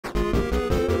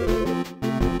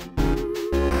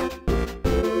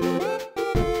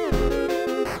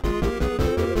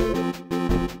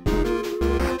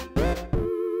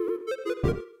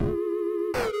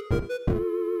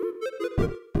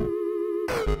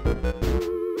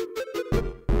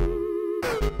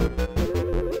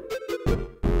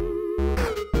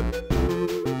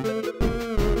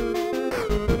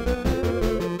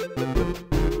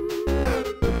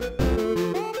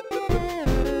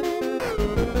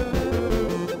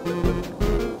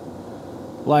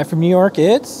Live from New York,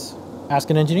 it's Ask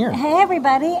an Engineer. Hey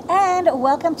everybody, and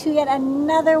welcome to yet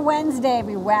another Wednesday.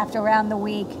 We wrapped around the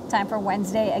week. Time for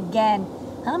Wednesday again.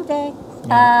 Hump day.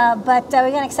 Yeah. But we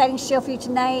got an exciting show for you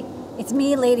tonight. It's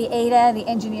me, Lady Ada, the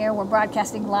engineer. We're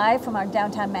broadcasting live from our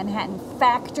downtown Manhattan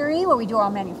factory where we do our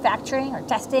manufacturing, our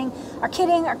testing, our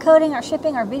kitting, our coding, our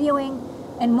shipping, our videoing,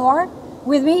 and more.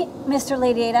 With me, Mr.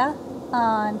 Lady Ada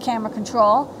on camera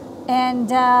control. And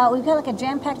we've got like a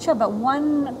jam-packed show, about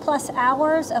 1+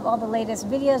 hours of all the latest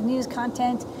videos, news,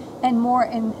 content, and more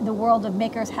in the world of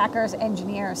makers, hackers,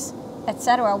 engineers,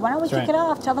 etc. Why don't we kick it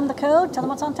off? Tell them the code. Tell them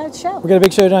what's on tonight's show. We got a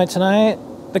big show tonight.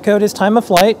 The code is time of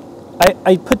flight.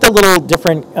 I put the little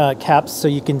different caps so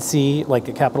you can see like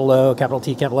a capital O, capital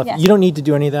T, capital F. Yes. You don't need to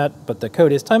do any of that, but the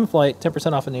code is time of flight,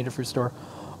 10% off a Native Fruit Store,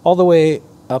 all the way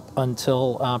up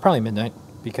until probably midnight,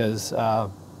 because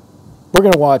we're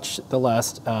going to watch the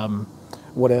last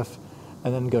What If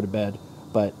and then go to bed.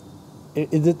 But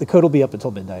the code will be up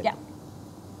until midnight. Yeah.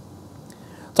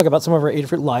 Talk about some of our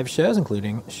Adafruit live shows,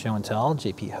 including Show and Tell.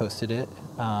 JP hosted it.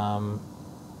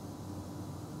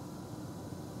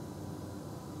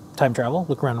 Time travel,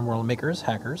 look around the world of makers,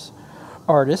 hackers,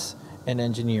 artists, and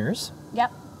engineers.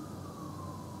 Yep.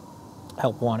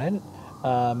 Help wanted.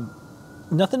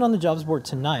 Nothing on the jobs board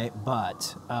tonight,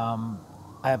 but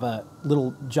I have a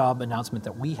little job announcement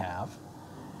that we have.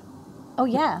 Oh,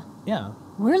 yeah. Yeah.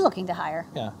 We're looking to hire.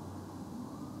 Yeah.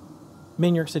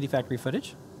 Main New York City factory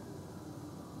footage.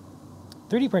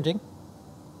 3D printing.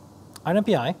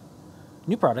 INPI.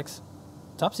 New products.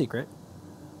 Top secret.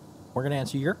 We're going to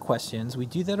answer your questions. We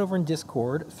do that over in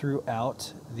Discord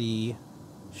throughout the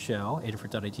show.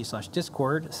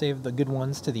 adafruit.it/Discord. Save the good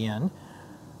ones to the end.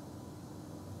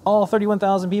 All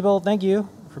 31,000 people, thank you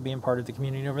for being part of the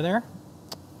community over there.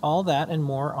 All that and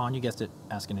more on, you guessed it,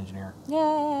 Ask an Engineer.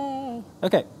 Yay.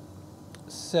 Okay,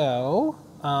 so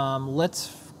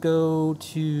let's go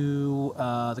to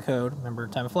the code. Remember,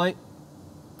 time of flight,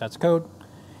 that's code.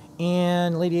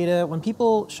 And Lady Ada, when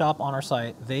people shop on our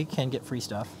site, they can get free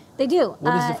stuff. They do.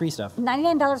 What is the free stuff?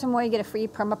 $99 or more, you get a free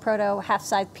PermaProto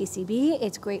half-size PCB.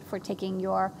 It's great for taking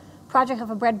your project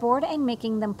off a breadboard and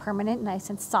making them permanent,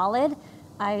 nice and solid.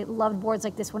 I loved boards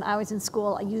like this when I was in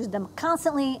school. I used them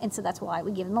constantly, and so that's why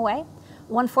we give them away.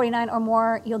 $149 or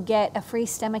more, you'll get a free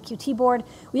Stemma QT board.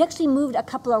 We actually moved a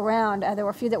couple around. There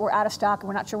were a few that were out of stock, and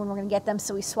we're not sure when we're going to get them,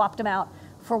 so we swapped them out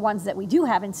for ones that we do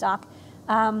have in stock.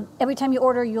 Every time you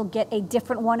order, you'll get a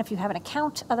different one if you have an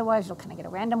account. Otherwise, you'll kind of get a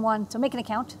random one. So make an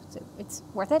account. So it's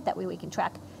worth it. That way we can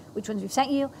track which ones we've sent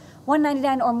you.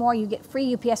 $199 or more, you get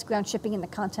free UPS ground shipping in the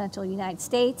continental United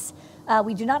States.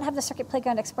 We do not have the Circuit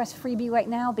Playground Express freebie right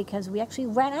now because we actually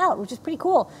ran out, which is pretty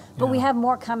cool. But we have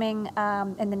more coming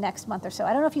in the next month or so.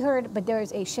 I don't know if you heard, but there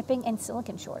is a shipping and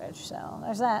silicon shortage. So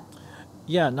there's that.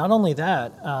 Yeah, not only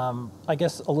that, I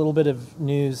guess a little bit of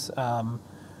news.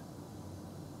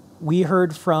 We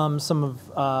heard from some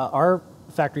of our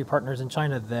factory partners in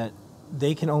China that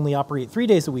they can only operate 3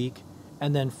 days a week,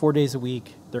 and then 4 days a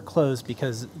week they're closed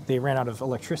because they ran out of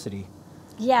electricity.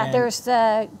 Yeah, And there's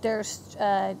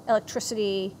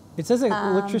electricity. It says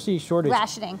electricity shortage.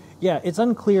 Rationing. Yeah, it's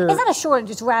unclear. It's not a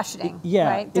shortage; it's rationing. Yeah,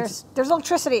 right. There's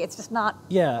electricity. It's just not.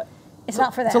 Yeah, It's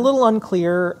not for them. It's a little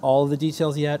unclear all of the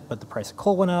details yet, but the price of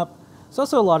coal went up. There's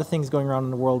also a lot of things going around in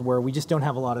the world where we just don't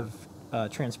have a lot of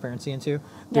transparency into.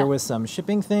 There was some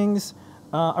shipping things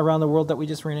around the world that we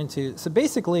just ran into. So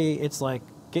basically, it's like,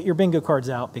 get your bingo cards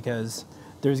out because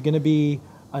there's going to be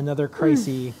another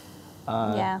crisis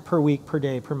per week, per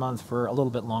day, per month for a little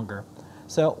bit longer.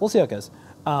 So we'll see how it goes.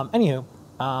 Anywho,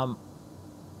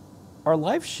 our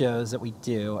live shows that we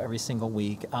do every single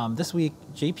week. This week,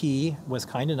 JP was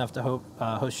kind enough to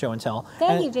host Show and Tell.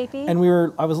 Thank you, JP. And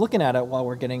I was looking at it while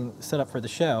we're getting set up for the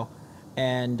show.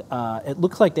 And it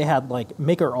looks like they had like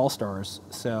Maker All-Stars.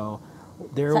 So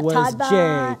there was Toddbot?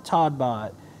 Jay,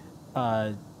 Toddbot.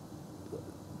 I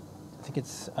think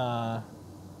it's...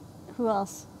 Who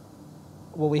else?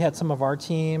 well, we had some of our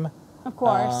team. Of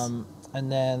course. And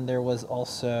then there was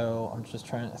also,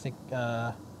 I think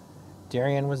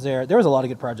Darian was there. There was a lot of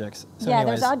good projects. So yeah,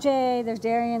 anyways, there's Ajay, there's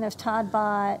Darian, there's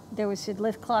Toddbot, there was Sid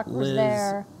Lift Clock was Liz,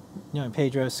 there.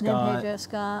 Pedro, Scott, Pedro,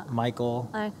 Scott. Michael.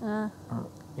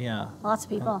 Yeah. Lots of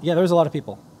people. Yeah, there was a lot of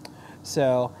people.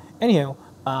 So, anywho,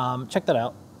 check that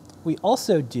out. We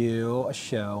also do a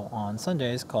show on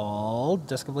Sundays called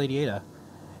Desk of Lady Ada.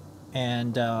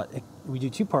 And we do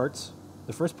 2 parts.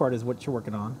 The first part is what you're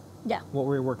working on. Yeah. What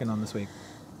were you working on this week?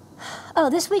 Oh,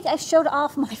 this week I showed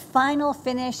off my final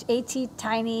finished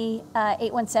ATtiny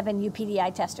 817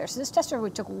 UPDI tester. So this tester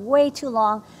took way too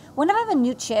long. Whenever I have a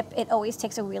new chip, it always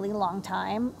takes a really long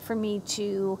time for me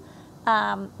to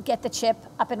get the chip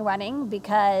up and running,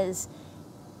 because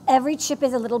every chip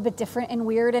is a little bit different and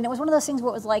weird. And it was one of those things where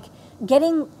it was like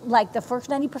getting like the first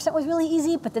 90% was really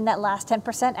easy, but then that last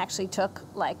 10% actually took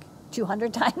like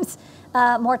 200 times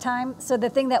more time. So the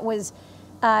thing that was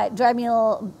driving me a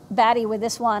little batty with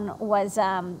this one was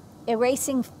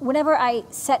erasing. Whenever I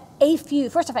set a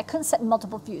fuse, first off, I couldn't set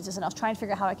multiple fuses, and I was trying to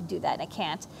figure out how I could do that, and I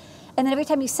can't. And then every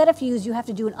time you set a fuse, you have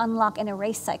to do an unlock and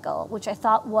erase cycle, which I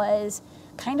thought was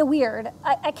kind of weird.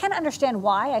 I can't understand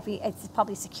why. I think it's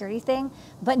probably a security thing,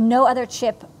 but no other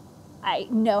chip I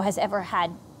know has ever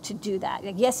had to do that.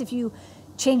 Like, yes, if you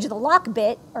change the lock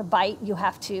bit or byte, you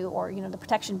have to, or the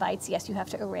protection bytes, yes, you have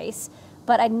to erase.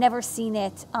 But I'd never seen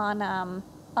it on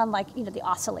like the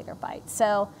oscillator byte.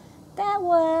 So that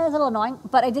was a little annoying,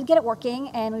 but I did get it working,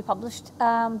 and we published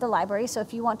the library. So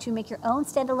if you want to make your own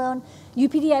standalone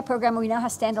UPDI programmer, we now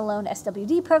have standalone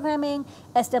SWD programming,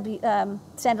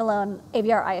 standalone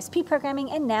AVR ISP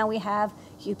programming, and now we have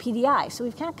UPDI. So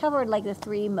we've kind of covered like the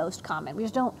three most common. We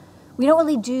don't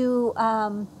really do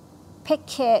PIC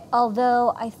kit,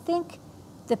 although I think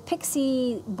the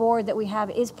Pixie board that we have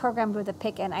is programmed with a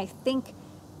PIC, and I think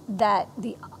that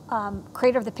the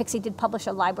creator of the Pixie did publish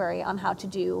a library on how to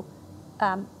do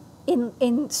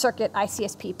in-circuit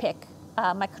ICSP PIC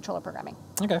microcontroller programming.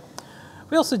 Okay.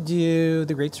 We also do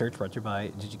the Great Search, brought to you by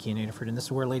DigiKey and Adafruit, and this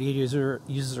is where Lady Ada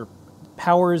uses her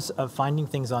powers of finding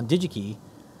things on DigiKey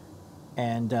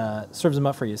and serves them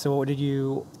up for you. So what did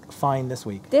you find this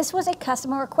week? This was a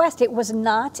customer request. It was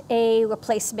not a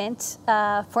replacement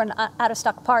for an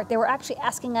out-of-stock part. They were actually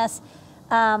asking us,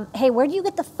 hey, where do you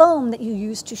get the foam that you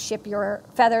use to ship your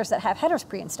feathers that have headers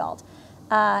pre-installed?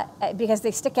 Because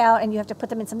they stick out and you have to put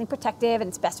them in something protective, and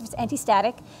it's best if it's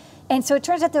anti-static. And so it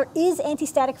turns out there is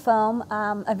anti-static foam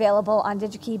available on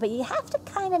DigiKey, but you have to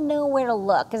kind of know where to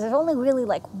look, because there's only really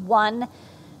like one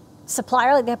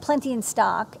supplier. Like, they have plenty in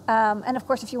stock. And of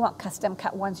course, if you want custom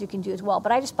cut ones, you can do as well.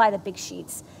 But I just buy the big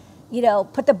sheets,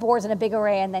 put the boards in a big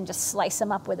array and then just slice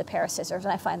them up with a pair of scissors.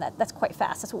 And I find that that's quite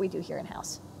fast. That's what we do here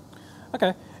in-house.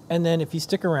 Okay. And then if you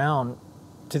stick around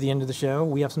to the end of the show,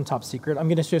 we have some top secret. I'm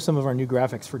going to show some of our new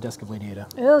graphics for Desk of Lady Ada.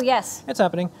 Oh, yes. It's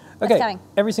happening. Okay.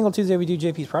 Every single Tuesday we do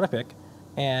JP's Product Pick.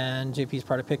 And JP's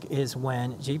Product Pick is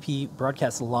when JP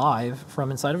broadcasts live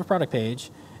from inside of a product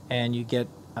page, and you get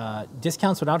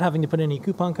discounts without having to put any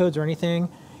coupon codes or anything.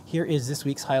 Here is this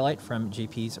week's highlight from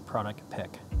JP's Product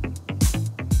Pick.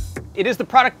 It is the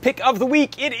product pick of the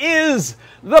week. It is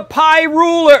the Pi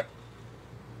Ruler.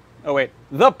 Oh, wait.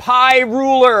 The Pi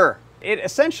Ruler. It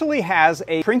essentially has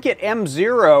a Trinket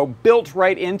M0 built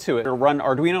right into it. It'll run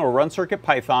Arduino or run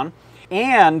CircuitPython.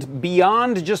 And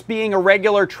beyond just being a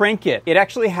regular Trinket, it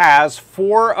actually has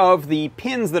 4 of the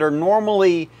pins that are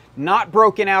normally not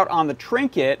broken out on the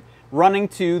Trinket running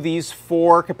to these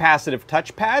 4 capacitive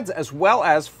touchpads, as well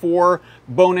as 4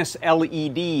 bonus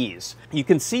LEDs. You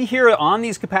can see here on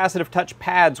these capacitive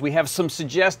touchpads, we have some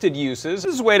suggested uses.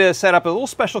 This is a way to set up a little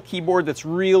special keyboard that's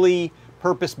really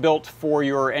purpose-built for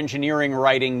your engineering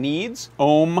writing needs.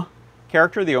 Ohm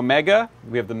character, the Omega.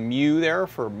 We have the mu there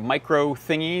for micro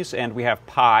thingies, and we have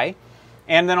Pi.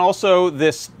 And then also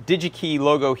this DigiKey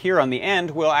logo here on the end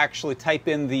will actually type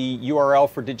in the URL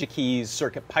for DigiKey's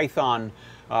CircuitPython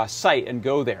site and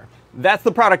go there. That's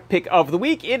the product pick of the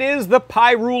week. It is the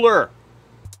Pi Ruler.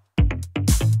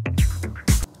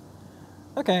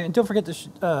 Okay, and don't forget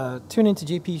to tune into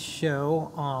JP's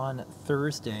show on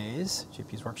Thursdays,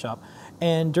 JP's Workshop.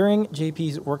 And during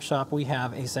JP's Workshop, we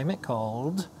have a segment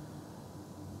called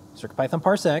CircuitPython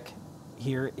Parsec.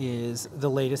 Here is the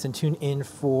latest, and tune in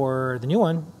for the new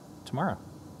one tomorrow.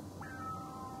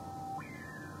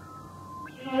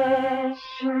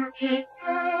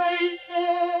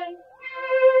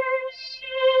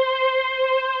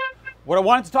 What I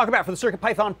wanted to talk about for the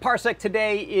CircuitPython Parsec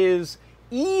today is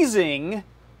easing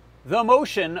the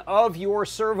motion of your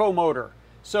servo motor.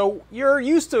 So you're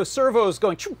used to servos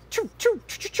going choo, choo, choo,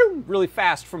 choo, choo, choo, really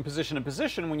fast from position to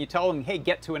position. When you tell them, hey,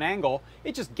 get to an angle,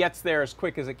 it just gets there as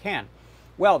quick as it can.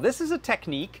 Well, this is a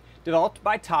technique developed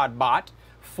by todbot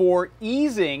for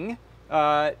easing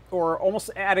or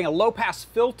almost adding a low-pass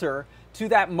filter to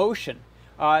that motion.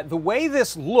 The way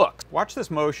this looks, watch this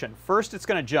motion. First, it's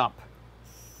going to jump.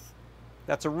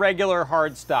 That's a regular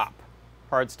hard stop.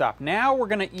 Hard stop. Now we're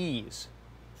going to ease.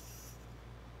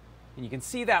 And you can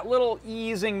see that little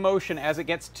easing motion as it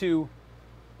gets to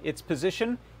its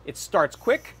position. It starts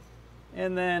quick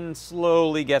and then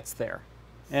slowly gets there.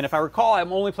 And if I recall,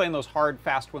 I'm only playing those hard,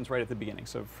 fast ones right at the beginning.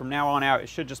 So from now on out, it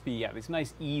should just be, these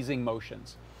nice easing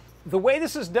motions. The way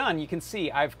this is done, you can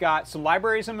see I've got some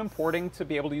libraries I'm importing to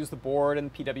be able to use the board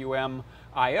and PWM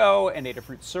IO and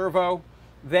Adafruit Servo.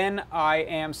 Then I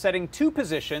am setting 2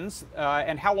 positions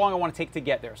and how long I want to take to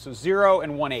get there. So 0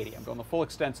 and 180. I'm going the full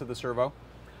extent of the servo.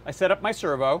 I set up my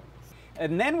servo.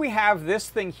 And then we have this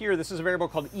thing here. This is a variable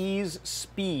called ease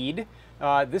speed.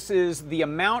 This is the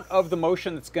amount of the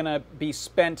motion that's going to be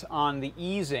spent on the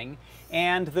easing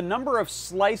and the number of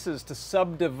slices to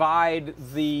subdivide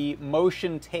the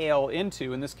motion tail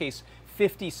into, in this case,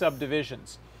 50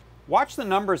 subdivisions. Watch the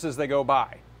numbers as they go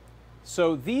by.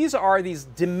 So these are these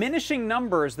diminishing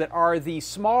numbers that are the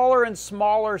smaller and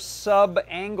smaller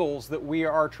sub-angles that we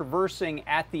are traversing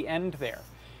at the end there.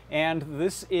 And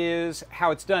this is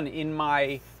how it's done. In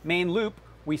my main loop,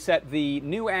 we set the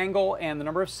new angle and the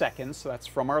number of seconds, so that's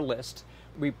from our list.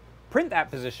 We print that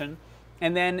position,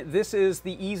 and then this is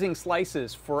the easing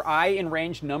slices. For I in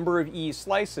range number of ease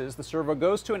slices, the servo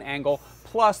goes to an angle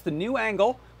plus the new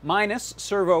angle minus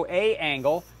servo A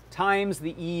angle times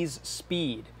the ease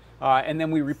speed. And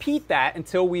then we repeat that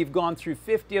until we've gone through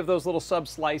 50 of those little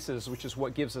sub-slices, which is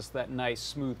what gives us that nice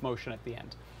smooth motion at the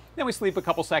end. Then we sleep a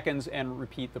couple seconds and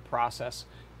repeat the process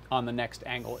on the next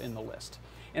angle in the list.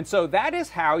 And so that is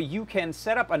how you can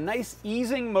set up a nice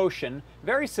easing motion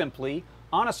very simply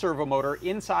on a servo motor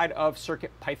inside of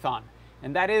CircuitPython.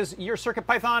 And that is your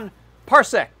CircuitPython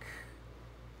Parsec.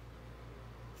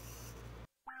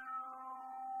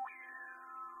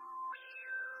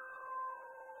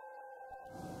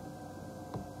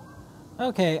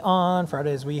 Okay, on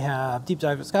Fridays we have Deep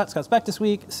Dive with Scott. Scott's back this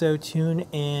week, so tune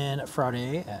in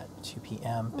Friday at 2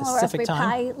 p.m. Pacific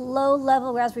time.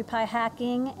 Low-level Raspberry Pi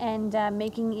hacking and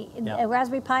making a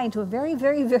Raspberry Pi into a very,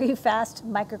 very, very fast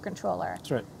microcontroller. That's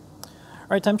right. All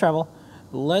right, time travel.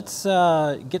 Let's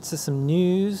get to some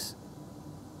news,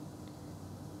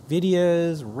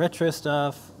 videos, retro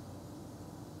stuff,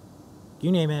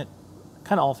 you name it.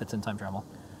 Kind of all fits in time travel,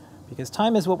 because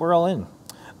time is what we're all in.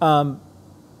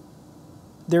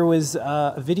 There was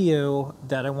a video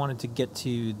that I wanted to get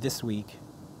to this week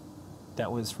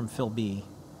that was from Phil B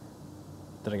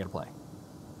that I got to play.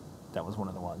 That was one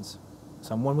of the ones.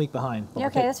 So I'm 1 week behind. Yeah,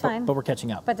 okay, that's fine. But we're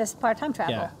catching up. But this is part of time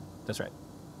travel. Yeah, that's right.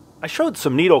 I showed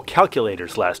some neat old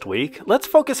calculators last week. Let's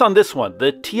focus on this one,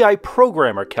 the TI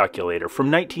Programmer Calculator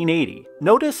from 1980.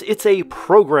 Notice it's a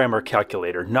programmer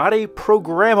calculator, not a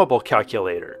programmable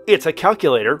calculator. It's a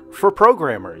calculator for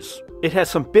programmers. It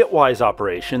has some bitwise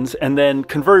operations and then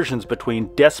conversions between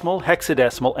decimal,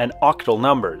 hexadecimal, and octal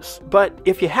numbers. But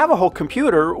if you have a whole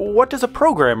computer, what does a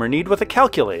programmer need with a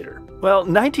calculator? Well,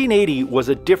 1980 was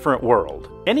a different world.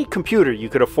 Any computer you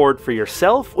could afford for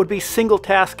yourself would be single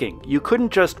tasking. You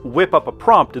couldn't just whip up a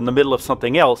prompt in the middle of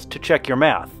something else to check your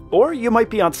math. Or you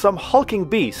might be on some hulking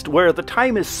beast where the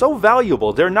time is so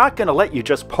valuable they're not going to let you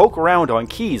just poke around on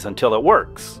keys until it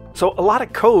works. So a lot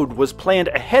of code was planned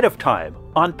ahead of time,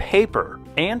 on paper,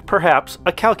 and perhaps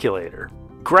a calculator.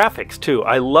 Graphics too.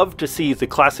 I love to see the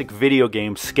classic video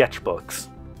game sketchbooks.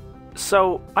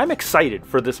 So I'm excited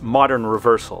for this modern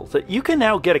reversal, that you can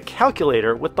now get a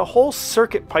calculator with the whole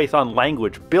CircuitPython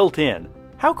language built in.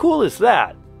 How cool is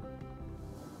that?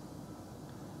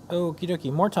 Okie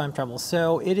dokie, more time travel.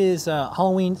 So it is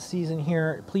Halloween season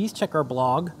here. Please check our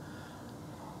blog.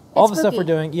 All the stuff we're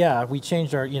doing, yeah, we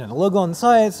changed our, the logo on the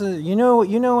side. So you know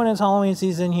when it's Halloween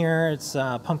season here, it's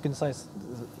pumpkin spice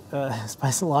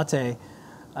latte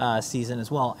season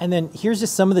as well. And then here's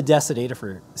just some of the deaths at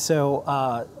Adafruit. So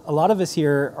a lot of us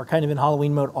here are kind of in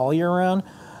Halloween mode all year round.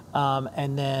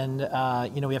 And then,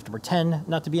 we have to pretend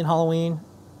not to be in Halloween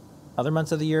other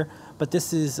months of the year. But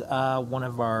this is one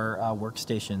of our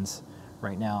workstations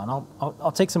right now. And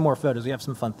I'll take some more photos. We have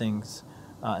some fun things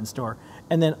in store.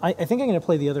 And then I think I'm going to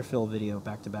play the other Phil video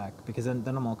back to back, because then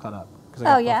I'm all caught up.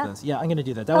 Oh, yeah? Yeah, I'm going to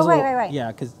do that. Right. Yeah,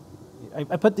 because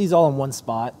I put these all in one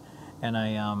spot. And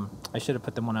I should have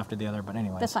put them one after the other, but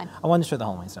anyway. That's fine. I wanted to show the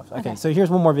Halloween stuff. Okay, so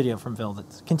here's one more video from Phil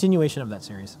that's a continuation of that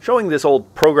series. Showing this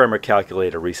old programmer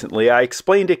calculator recently, I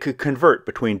explained it could convert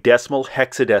between decimal,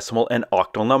 hexadecimal, and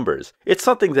octal numbers. It's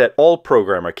something that all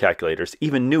programmer calculators,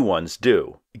 even new ones,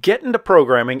 do. Get into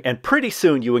programming and pretty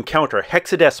soon you encounter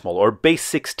hexadecimal or base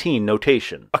 16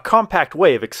 notation, a compact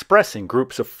way of expressing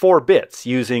groups of 4 bits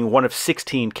using one of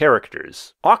 16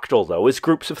 characters. Octal, though, is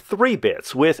groups of 3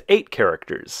 bits with 8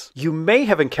 characters. You may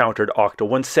have encountered octal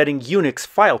when setting Unix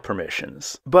file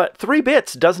permissions, but 3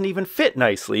 bits doesn't even fit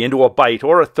nicely into a byte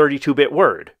or a 32-bit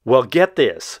word. Well, get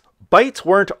this. bytes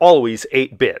weren't always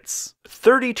 8 bits.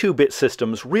 32-bit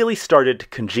systems really started to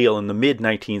congeal in the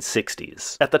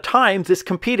mid-1960s. At the time, this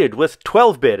competed with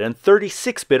 12-bit and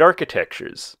 36-bit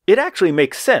architectures. It actually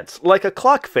makes sense. Like a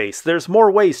clock face, there's more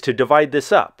ways to divide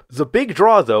this up. The big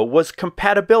draw, though, was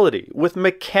compatibility with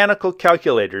mechanical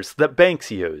calculators that banks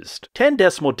used. 10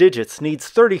 decimal digits needs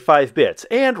 35 bits,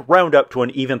 and round up to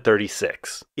an even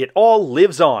 36. It all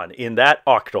lives on in that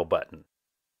octal button.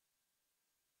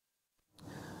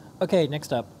 Okay,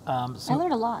 next up. I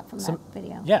learned a lot from that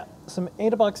video. Yeah, some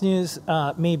AdaBox news,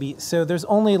 maybe. So there's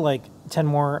only like 10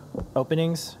 more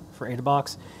openings for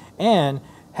AdaBox. And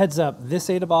heads up, this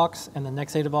AdaBox and the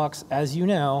next AdaBox, as you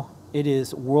know, it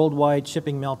is worldwide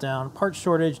shipping meltdown, part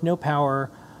shortage, no power,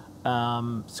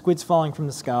 squids falling from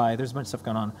the sky. There's a bunch of stuff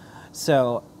going on.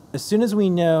 So as soon as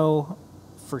we know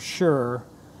for sure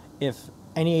if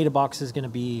any AdaBox is going to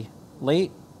be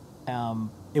late,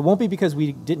 it won't be because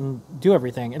we didn't do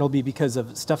everything. It'll be because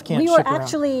of stuff can't ship We were around.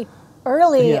 actually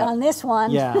early on this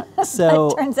one. Yeah. So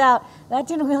it turns out that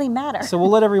didn't really matter. So we'll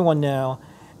let everyone know.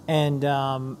 And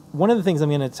one of the things I'm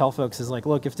going to tell folks is like,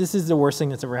 look, if this is the worst thing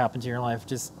that's ever happened to your life,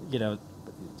 just,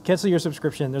 cancel your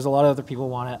subscription. There's a lot of other people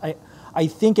who want it. I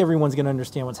think everyone's going to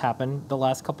understand what's happened the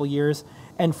last couple of years.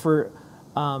 And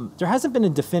there hasn't been a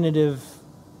definitive,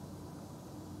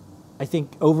 I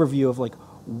think, overview of like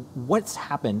what's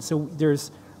happened. So there's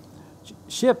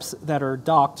ships that are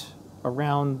docked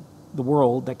around the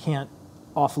world that can't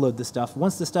offload the stuff.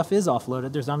 Once the stuff is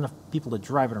offloaded, there's not enough people to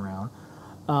drive it around.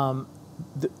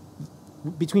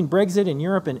 Between Brexit and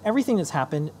Europe and everything that's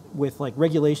happened with like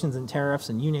regulations and tariffs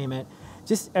and you name it,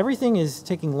 just everything is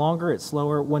taking longer. It's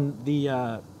slower. When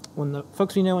the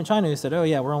folks we know in China who said, "Oh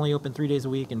yeah, we're only open 3 days a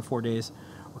week and 4 days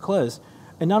we're closed,"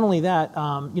 and not only that,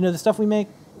 the stuff we make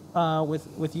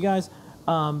with you guys.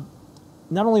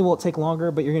 Not only will it take longer,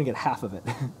 but you're going to get half of it.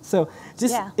 So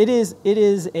just it is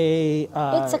a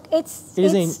nightmare.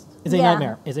 It's a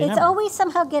nightmare. It's always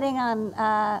somehow getting on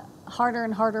harder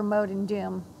and harder mode in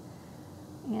Doom.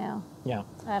 Yeah.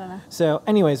 I don't know. So,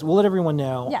 anyways, we'll let everyone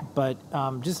know. Yeah. But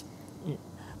just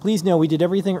please know we did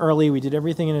everything early. We did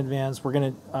everything in advance. We're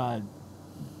gonna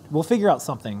we'll figure out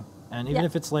something, and even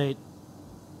if it's late,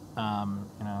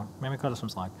 maybe cut us some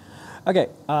slack. Okay.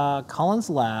 Collins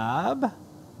Lab.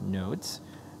 Notes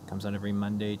comes out every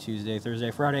Monday, Tuesday,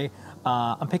 Thursday, Friday.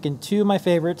 I'm picking 2 of my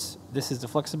favorites. This is the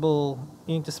flexible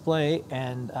ink display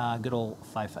and good old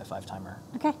 555 timer.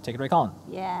 Okay. Take it away, Colin.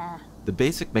 Yeah. The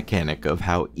basic mechanic of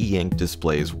how e-ink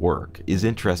displays work is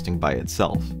interesting by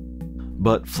itself.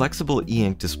 But flexible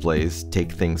e-ink displays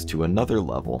take things to another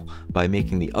level by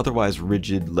making the otherwise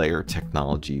rigid layer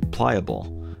technology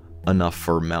pliable, enough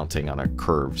for mounting on a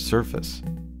curved surface.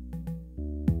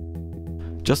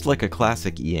 Just like a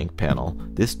classic e-ink panel,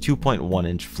 this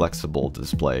 2.1-inch flexible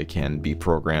display can be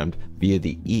programmed via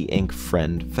the e-ink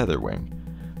Friend Featherwing,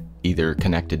 either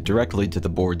connected directly to the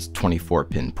board's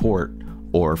 24-pin port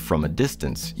or from a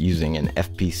distance using an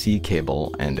FPC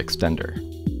cable and extender,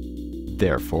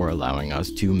 therefore allowing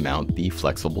us to mount the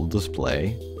flexible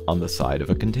display on the side of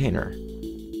a container,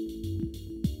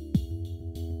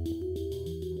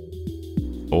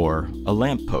 or a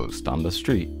lamppost on the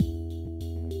street.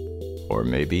 Or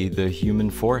maybe the human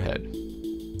forehead.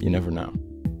 You never know.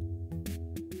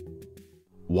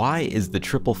 Why is the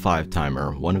 555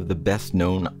 timer one of the best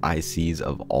known ICs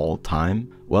of all time?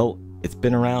 Well, it's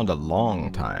been around a long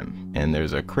time, and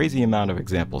there's a crazy amount of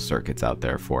example circuits out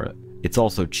there for it. It's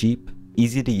also cheap,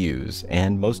 easy to use,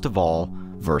 and most of all,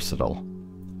 versatile.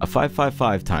 A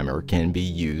 555 timer can be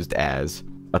used as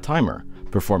a timer,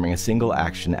 performing a single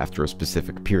action after a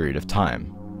specific period of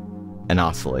time. An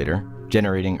oscillator,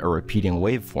 generating a repeating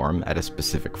waveform at a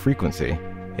specific frequency,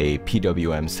 a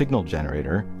PWM signal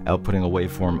generator, outputting a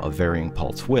waveform of varying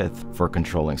pulse width for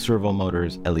controlling servo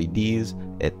motors, LEDs,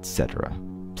 etc.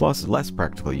 Plus less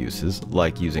practical uses,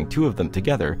 like using 2 of them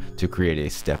together to create a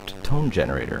stepped tone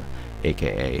generator,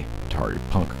 aka Atari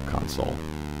Punk console.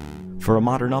 For a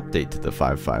modern update to the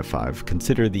 555,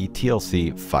 consider the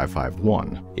TLC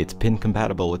 551. It's pin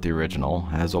compatible with the original,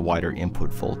 has a wider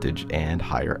input voltage, and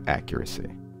higher accuracy.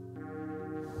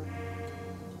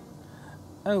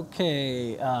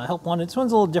 Okay, help wanted. This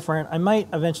one's a little different. I might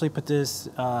eventually put this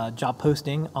job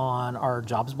posting on our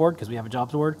jobs board because we have a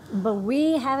jobs board. But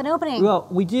we have an opening. Well,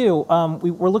 we do.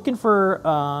 We're looking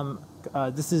for,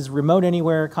 this is remote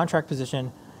anywhere contract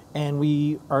position, and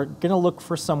we are going to look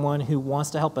for someone who wants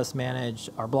to help us manage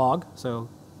our blog. So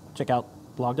check out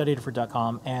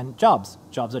blog.adafruit.com and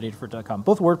jobs.adafruit.com.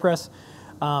 Both WordPress.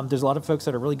 There's a lot of folks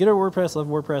that are really good at WordPress, love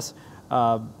WordPress.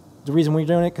 The reason we're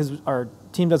doing it because our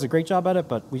team does a great job at it,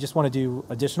 but we just want to do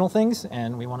additional things,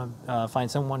 and we want to find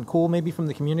someone cool maybe from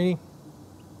the community.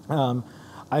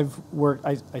 I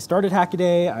started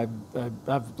Hackaday. I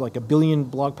have like 1 billion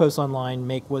blog posts online.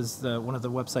 Make was one of the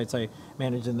websites I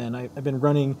managed, and then I've been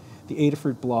running the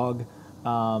Adafruit blog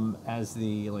as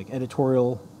the like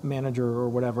editorial manager or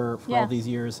whatever for all these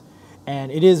years.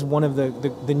 And it is one of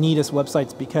the neatest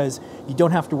websites because you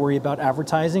don't have to worry about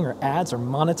advertising or ads or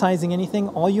monetizing anything.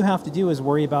 All you have to do is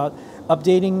worry about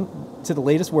updating to the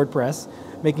latest WordPress,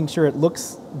 making sure it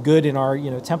looks good in our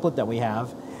template that we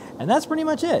have, and that's pretty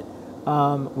much it.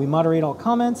 We moderate all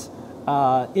comments.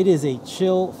 It is a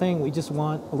chill thing. We just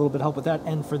want a little bit of help with that.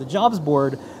 And for the jobs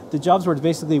board is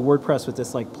basically WordPress with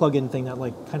this like plugin thing that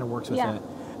like kind of works with it.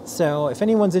 So if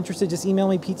anyone's interested, just email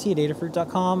me,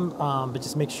 pt@adafruit.com. But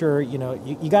just make sure, you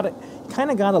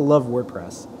kind of gotta love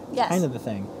WordPress. Yes. Kind of the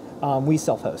thing. We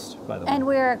self-host, by the way. And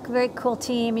we're a very cool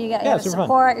team. You got super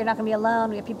support. fun. You're not going to be alone.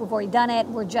 We have people who've already done it.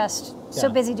 We're just so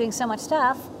busy doing so much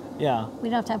stuff. Yeah. We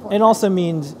don't have time for it. It also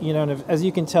means, and as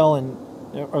you can tell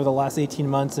over the last 18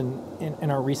 months and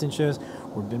in our recent shows,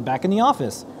 we've been back in the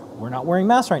office. We're not wearing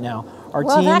masks right now.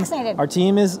 Vaccinated. Our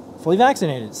team is fully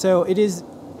vaccinated. So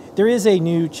there is a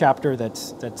new chapter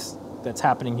that's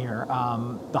happening here.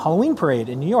 The Halloween parade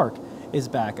in New York is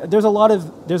back. There's a lot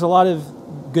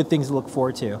of good things to look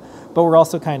forward to, but we're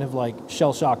also kind of like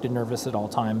shell shocked and nervous at all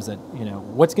times that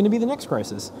what's going to be the next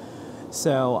crisis.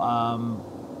 So,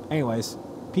 anyways,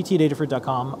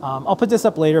 pt@adafruit.com. I'll put this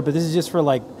up later, but this is just for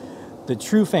like the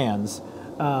true fans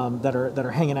that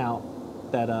are hanging out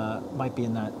that might be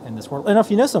in this world. And if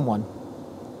you know someone,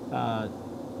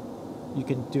 you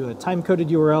can do a time-coded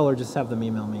URL or just have them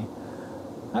email me.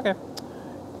 Okay.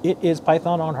 It is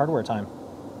Python on hardware time.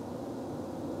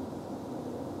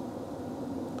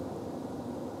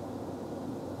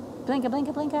 Blinka,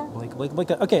 blinka, blinka.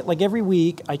 Blinka. Okay, like every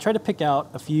week, I try to pick out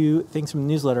a few things from the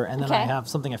newsletter, and then I have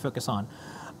something I focus on.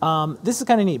 This is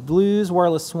kind of neat. Blues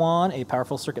Wireless Swan, a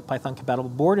powerful Circuit Python compatible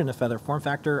board in a Feather form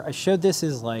factor. I showed this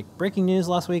as like breaking news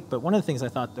last week, but one of the things I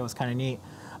thought that was kind of neat,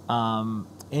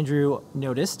 Andrew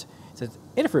noticed. He says,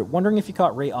 Adafruit, wondering if you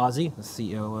caught Ray Ozzie, the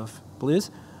CEO of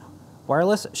Blues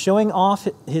Wireless, showing off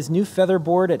his new Feather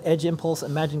board at Edge Impulse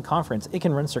Imagine Conference. It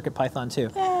can run Circuit Python too.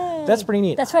 Yay. That's pretty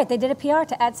neat. That's right. They did a PR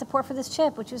to add support for this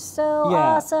chip, which is so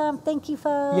awesome. Thank you,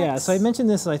 folks. Yeah, so I mentioned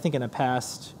this, I think, in a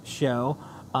past show,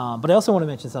 but I also want to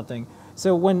mention something.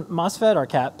 So when MOSFET, our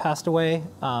cat, passed away,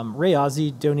 Ray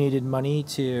Ozzie donated money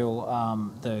to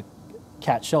the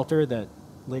cat shelter that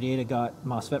Lady Ada got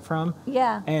MOSFET from.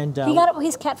 Yeah, and he got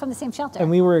his cat from the same shelter. And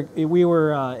we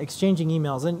were exchanging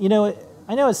emails, and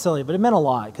I know it's silly, but it meant a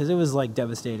lot because it was like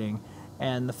devastating,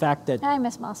 and the fact that I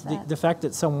miss MOSFET. The fact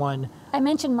that someone I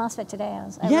mentioned MOSFET today.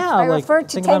 I referred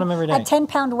to think about him every day. At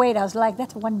 10-pound weight. I was like,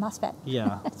 that's one MOSFET.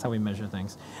 Yeah, that's how we measure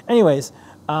things. Anyways,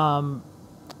 and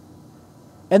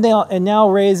now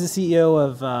Ray is the CEO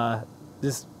of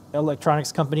this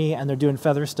electronics company, and they're doing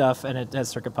Feather stuff, and it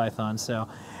has CircuitPython. So,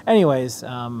 anyways,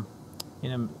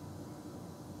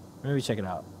 maybe check it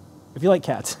out if you like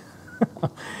cats.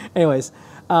 Anyways,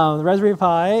 the Raspberry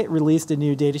Pi released a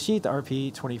new datasheet, the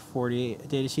RP2040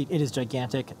 datasheet. It is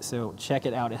gigantic, so check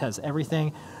it out. It has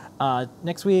everything.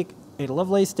 Next week, Ada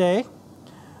Lovelace Day.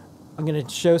 I'm going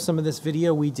to show some of this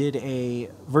video. We did a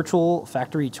virtual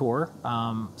factory tour,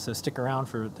 so stick around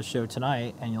for the show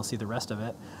tonight, and you'll see the rest of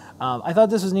it. I thought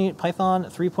this was neat. Python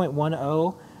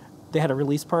 3.10, they had a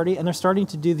release party, and they're starting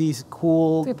to do these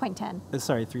cool... 3.10.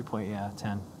 Sorry,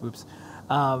 10. Oops.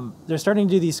 They're starting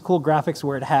to do these cool graphics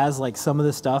where it has like some of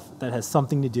the stuff that has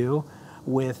something to do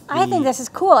with I think this is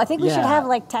cool. I think we should have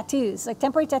like tattoos, like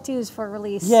temporary tattoos for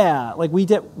release. Yeah, like we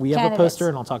have a poster,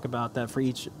 and I'll talk about that for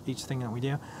each thing that we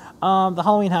do. The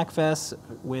Halloween Hackfest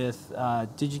with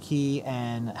DigiKey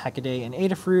and Hackaday and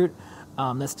Adafruit,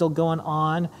 that's still going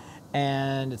on,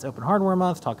 and it's Open Hardware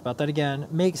Month. Talk about that again.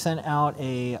 Make sent out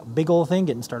a big old thing,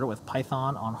 getting started with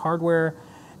Python on hardware,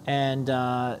 and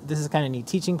this is kind of neat.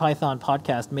 Teaching Python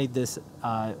podcast made this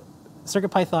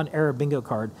CircuitPython error bingo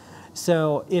card.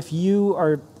 So if you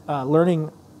are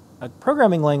learning a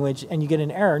programming language and you get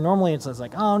an error, normally it's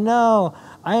like, oh no,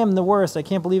 I am the worst. I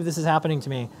can't believe this is happening to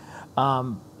me.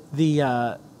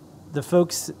 The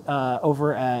folks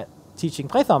over at Teaching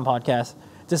Python podcast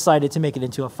decided to make it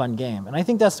into a fun game. And I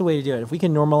think that's the way to do it. If we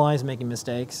can normalize making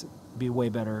mistakes, it'd be way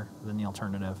better than the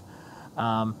alternative.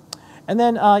 And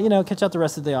then, catch out the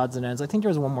rest of the odds and ends. I think there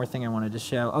was one more thing I wanted to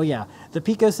show. Oh, yeah. The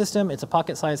Pico system, it's a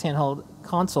pocket-sized handheld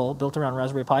console built around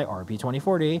Raspberry Pi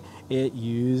RP2040. It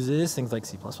uses things like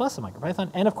C++ and MicroPython,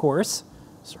 and, of course,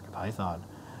 CircuitPython.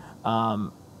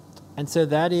 And so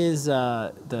that is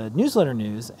the newsletter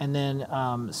news. And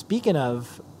then speaking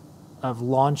of of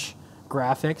launch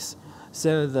graphics.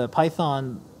 So the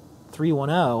Python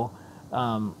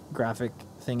 3.10 graphic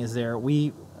thing is there.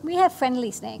 We have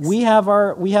friendly snakes. We have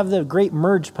the great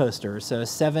merge poster. So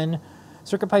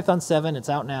CircuitPython 7, it's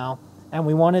out now, and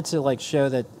we wanted to like show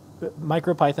that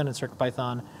MicroPython and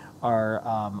CircuitPython are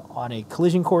on a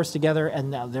collision course together, and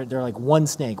now they're like one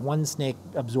snake. One snake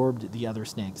absorbed the other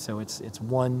snake, so it's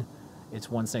one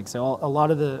snake. So a lot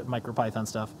of the MicroPython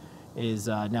stuff is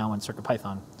now in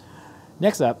CircuitPython.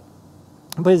 Next up,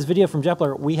 but this video from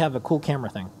Jepler, we have a cool camera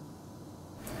thing.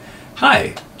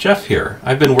 Hi, Jeff here.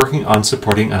 I've been working on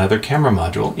supporting another camera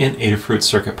module in Adafruit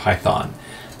CircuitPython.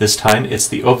 This time it's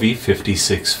the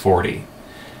OV5640.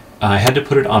 I had to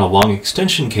put it on a long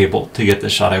extension cable to get the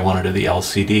shot I wanted of the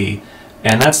LCD,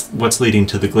 and that's what's leading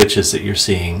to the glitches that you're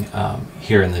seeing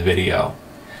here in the video.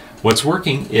 What's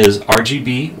working is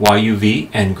RGB,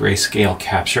 YUV, and grayscale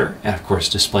capture, and of course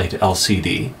display to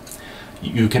LCD.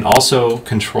 You can also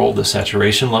control the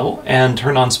saturation level and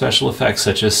turn on special effects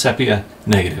such as sepia,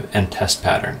 negative, and test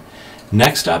pattern.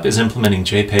 Next up is implementing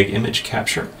JPEG image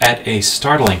capture at a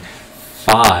startling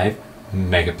 5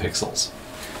 megapixels.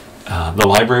 The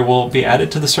library will be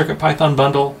added to the CircuitPython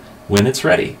bundle when it's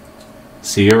ready.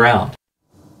 See you around.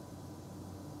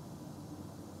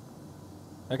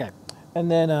 Okay. And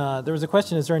then there was a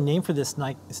question, is there a name for this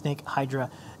snake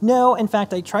Hydra? No, in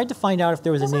fact, I tried to find out if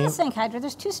there was a name. There's not a snake Hydra,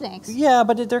 there's 2 snakes. Yeah,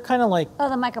 but they're kind of like... Oh,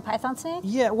 the MicroPython snake?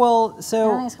 Yeah, well, I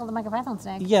so... think it's called the MicroPython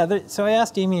snake. Yeah, so I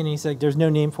asked Damien, and he said there's no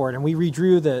name for it, and we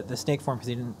redrew the snake form because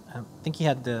he didn't... I think he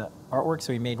had the artwork,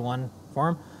 so he made one for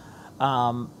him.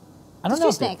 I don't know.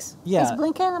 2 snakes. Yeah. It's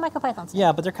Blinka and the MicroPython snake.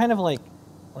 Yeah, but they're kind of like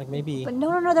maybe... But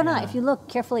no, they're not. If you look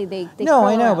carefully, they No, curl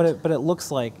I know, around. but it looks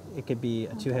like it could be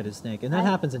a 2-headed snake, and that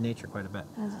happens in nature quite a bit.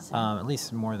 At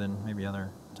least more than maybe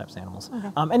other types of animals. Okay.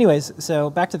 Anyways, so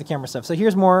back to the camera stuff. So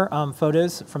here's more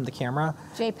photos from the camera.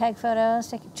 JPEG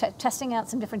photos, testing out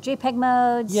some different JPEG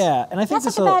modes. Yeah, and I think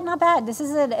That's not bad. This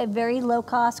is a very low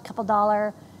cost, couple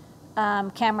dollar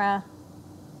camera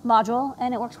module,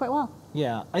 and it works quite well.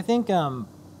 Yeah, I think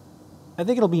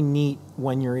it'll be neat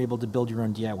when you're able to build your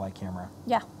own DIY camera.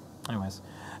 Yeah. Anyways,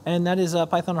 and that is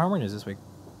Python Hardware News this week.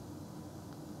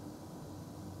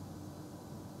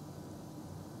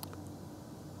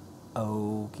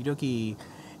 Okie dokie.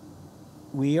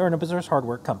 We are an open source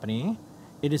hardware company.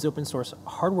 It is Open Source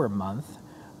Hardware Month.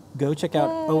 Go check out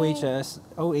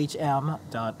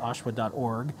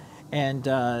ohm.oshwa.org. And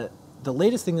the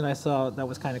latest thing that I saw that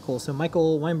was kind of cool, so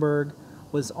Michael Weinberg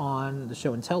was on the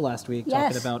show and tell last week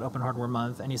talking about Open Hardware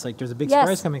Month, and he's like, there's a big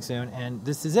surprise coming soon, and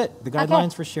this is it. The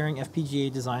guidelines for sharing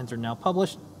FPGA designs are now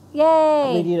published.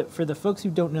 Yay! Lady, for the folks who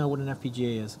don't know what an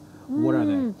FPGA is, what are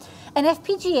they? An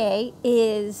FPGA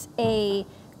is a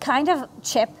kind of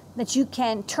chip that you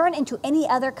can turn into any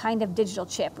other kind of digital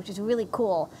chip, which is really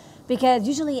cool, because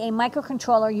usually a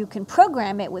microcontroller, you can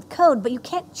program it with code, but you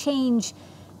can't change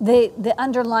the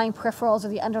underlying peripherals or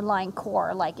the underlying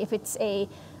core. Like if it's a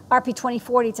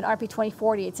RP2040, it's an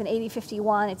RP2040. It's an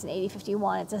 8051, it's an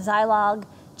 8051. It's a Zilog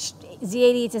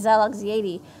Z80, it's a Zilog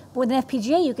Z80. But with an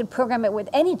FPGA, you can program it with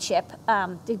any chip,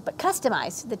 but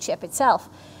customize the chip itself.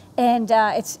 And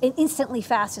it's instantly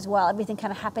fast as well. Everything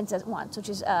kind of happens at once, which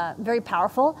is very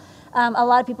powerful. A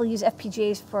lot of people use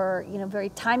FPGAs for very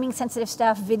timing sensitive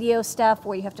stuff, video stuff,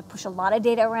 where you have to push a lot of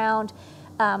data around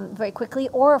very quickly,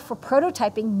 or for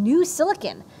prototyping new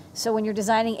silicon. So when you're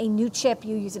designing a new chip,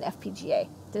 you use an FPGA.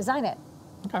 Design it.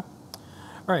 Okay. All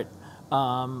right.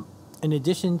 In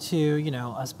addition to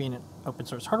us being an open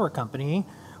source hardware company,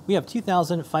 we have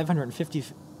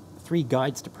 2,553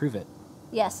 guides to prove it.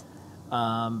 Yes.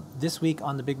 This week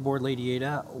on the big board, Lady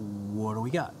Ada, what do we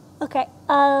got? Okay.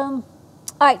 All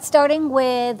right. Starting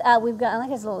with we've got. I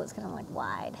like it's kind of like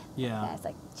wide. Yeah. It's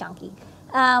like chunky.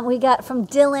 We got from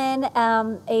Dylan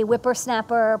a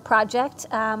Whippersnapper project.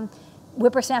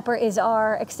 Whippersnapper is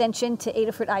our extension to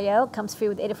Adafruit IO. It comes free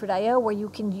with Adafruit IO, where you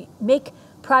can make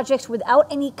projects without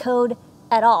any code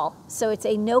at all. So it's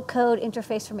a no-code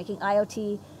interface for making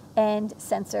IoT and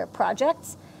sensor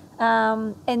projects.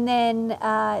 And then,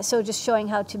 so just showing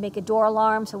how to make a door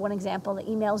alarm. So one example that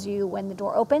emails you when the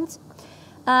door opens.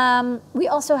 We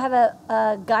also have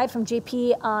a guide from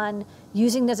JP on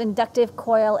using those inductive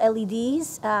coil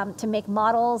LEDs to make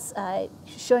models,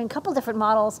 showing a couple different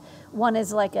models. One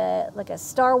is like a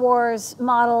Star Wars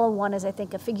model. One is, I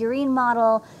think, a figurine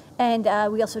model. And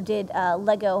we also did a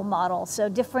Lego model. So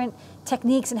different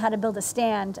techniques in how to build a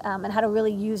stand and how to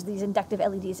really use these inductive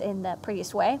LEDs in the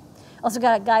prettiest way. Also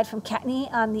got a guide from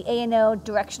Kattni on the ANO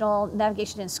directional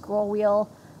navigation and scroll wheel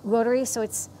rotary. So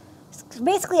it's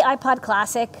basically iPod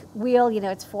Classic wheel.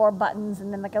 It's 4 buttons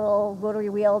and then like a little rotary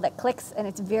wheel that clicks, and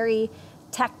it's very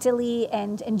tactily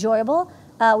and enjoyable.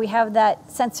 We have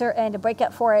that sensor and a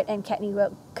breakout for it, and Kattni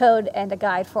wrote code and a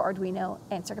guide for Arduino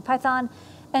and CircuitPython.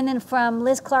 And then from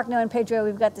Liz Clark, Noah, and Pedro,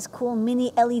 we've got this cool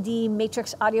mini LED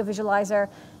matrix audio visualizer.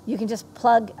 You can just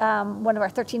plug one of our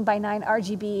 13x9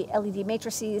 RGB LED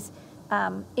matrices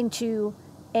into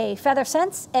a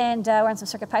FeatherSense and run some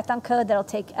CircuitPython code that'll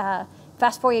take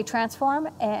fast Fourier transform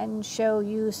and show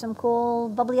you some cool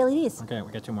bubbly LEDs. Okay,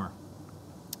 we got 2 more.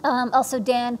 Also,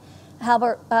 Dan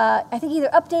Halbert, I think either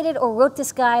updated or wrote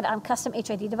this guide on custom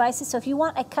HID devices. So if you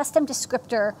want a custom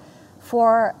descriptor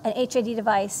for an HID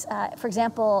device, for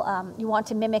example, you want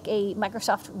to mimic a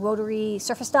Microsoft rotary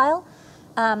Surface Dial,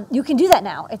 you can do that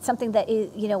now. It's something that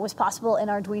is, was possible in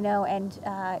Arduino,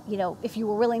 and if you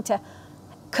were willing to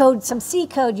code some C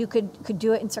code, you could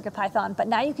do it in CircuitPython. But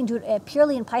now you can do it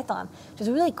purely in Python, which is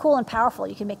really cool and powerful.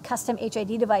 You can make custom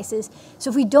HID devices.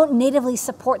 So if we don't natively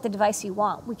support the device you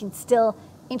want, we can still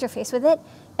interface with it.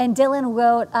 And Dylan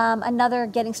wrote another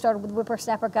Getting Started with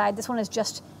WipperSnapper guide. This one is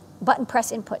just button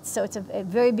press inputs. So it's a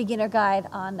very beginner guide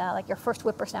on like your first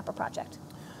WipperSnapper project.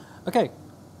 Okay.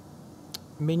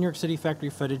 Made in New York City factory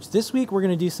footage. This week we're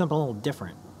going to do something a little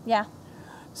different. Yeah.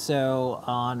 So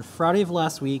on Friday of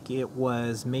last week, it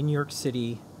was Made in New York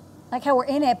City. Like how we're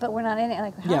in it, but we're not in it.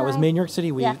 Like, yeah, it was hi. Made in New York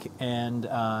City week, Yeah. and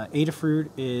Adafruit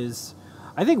is,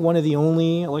 I think, one of the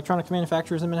only electronics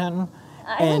manufacturers in Manhattan.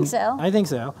 I think so. I think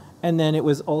so. And then it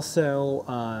was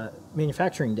also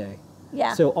Manufacturing Day.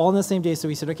 Yeah. So all on the same day, so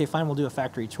we said, okay, fine, we'll do a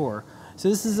factory tour. So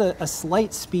this is a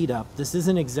slight speed up. This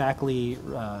isn't exactly,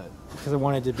 because I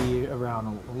wanted to be around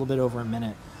a little bit over a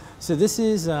minute. So this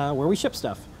is where we ship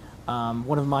stuff.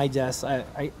 One of my desks,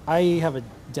 I have a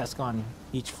desk on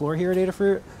each floor here at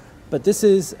Adafruit, but this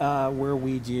is where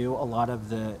we do a lot of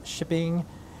the shipping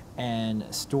and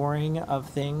storing of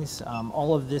things.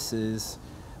 All of this is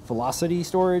velocity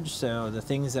storage, so the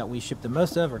things that we ship the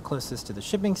most of are closest to the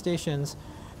shipping stations,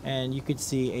 and you could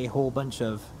see a whole bunch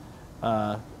of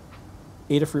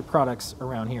Adafruit products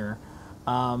around here.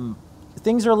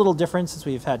 Things are a little different since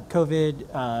we've had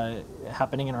COVID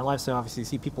happening in our lives, so obviously you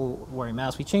see people wearing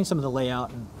masks. We changed some of the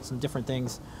layout and some different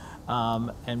things,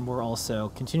 and we're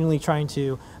also continually trying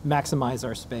to maximize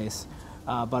our space.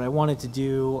 But I wanted to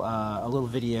do a little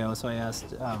video, so I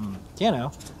asked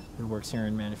Dano, who works here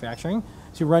in manufacturing,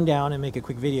 to run down and make a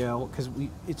quick video, because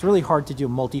it's really hard to do a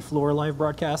multi-floor live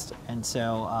broadcast, and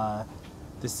so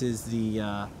this is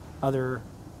the other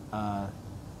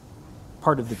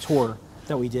part of the tour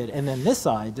that we did. And then this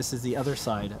side, this is the other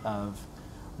side of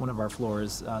one of our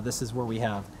floors. This is where we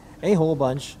have a whole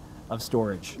bunch of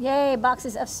storage. Yay,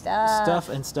 boxes of stuff. Stuff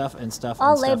and stuff and stuff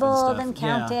All and stuff labeled and and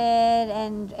stuff.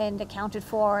 counted and accounted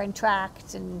for and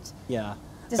tracked, and Yeah.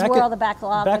 this is where all the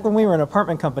backlog. Back when we were an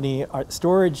apartment company, our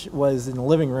storage was in the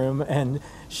living room and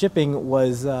shipping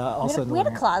was also in the we had a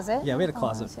living room. closet. Yeah, we had a Oh,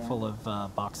 closet yeah. full of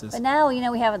boxes. But now,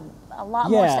 we have a lot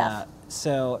more Yeah, stuff.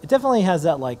 so it definitely has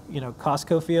that, like,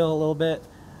 Costco feel a little bit.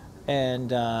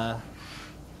 And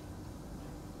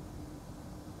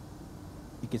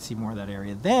you could see more of that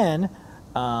area. Then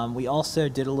we also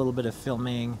did a little bit of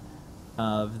filming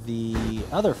of the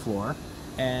other floor,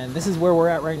 and this is where we're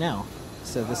at right now.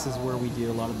 So this is where we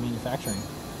do a lot of manufacturing.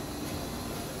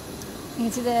 You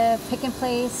can see the pick and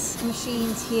place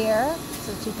machines here.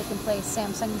 So the 2 pick and place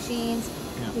Samsung machines,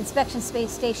 Yeah. the inspection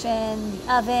space station,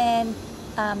 the oven,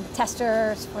 the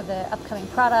testers for the upcoming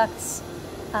products,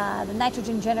 the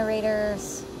nitrogen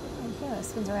generators. Yeah, it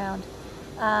spins around.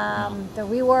 The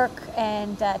rework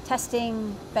and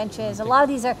testing benches. A lot of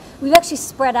these we've actually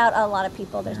spread out a lot of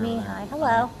people. There's me, There. hi,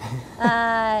 hello.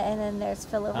 And then there's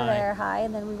Phil over Hi. there, hi.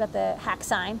 And then we've got the hack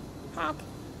sign, hack.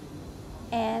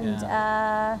 And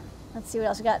let's see what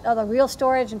else we got. Oh, the real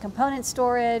storage and component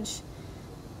storage.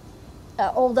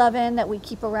 Old oven that we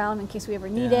keep around in case we ever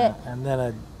need it. And then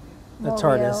a More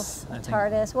TARDIS. real, I a think.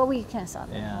 TARDIS. Well, we kind of saw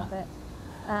that a Yeah. little bit.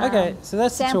 Okay, so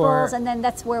that's the samples, tour. and then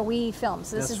that's where we film.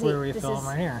 So this That's is where we film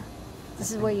right here.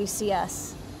 This is where you see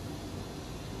us.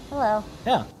 Hello.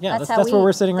 Yeah, that's how where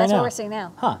we're sitting right That's now. where we're sitting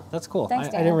now. Huh, that's cool. Thanks,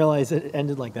 I Dan. didn't realize it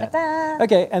ended like that. Ta-da.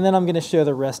 Okay, and then I'm going to show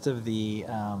the rest of the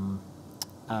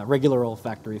regular old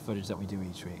factory footage that we do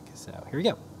each week. So here we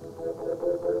go.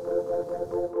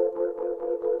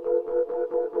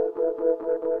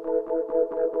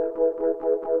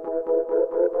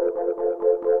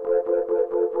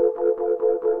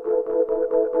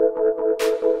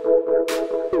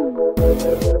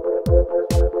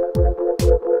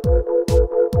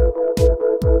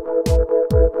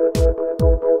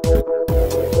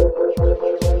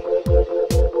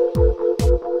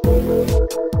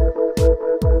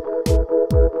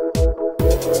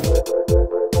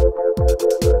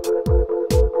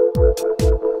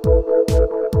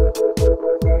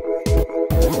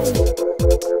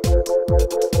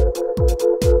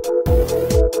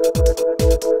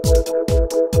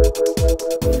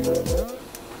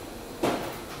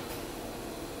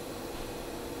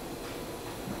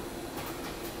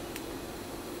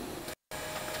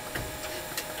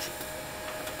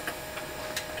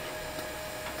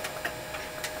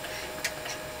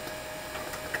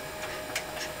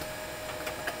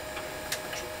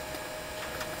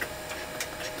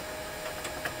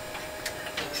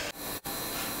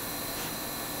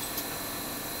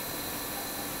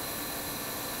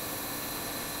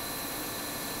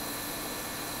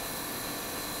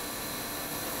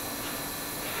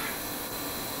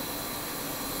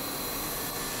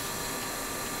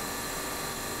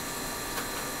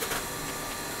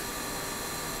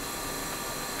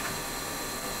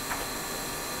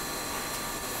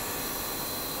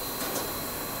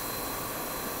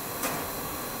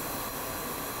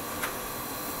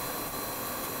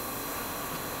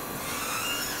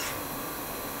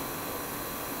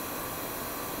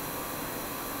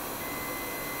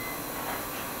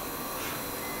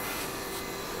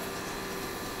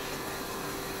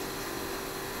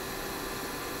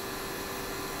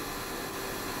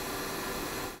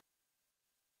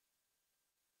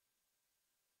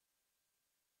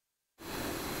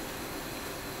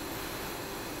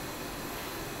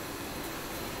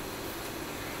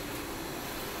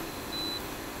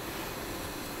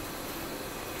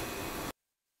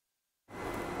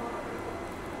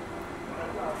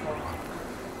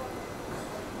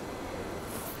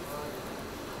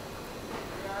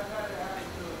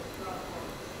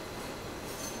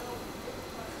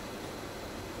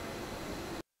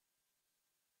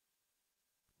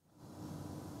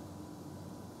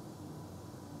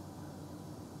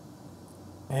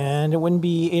 And it wouldn't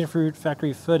be Adafruit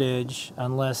factory footage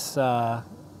unless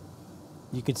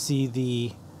you could see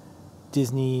the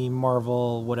Disney,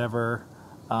 Marvel, whatever.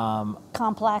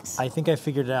 Complex. I think I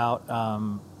figured it out.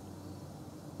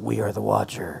 We are the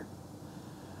Watcher.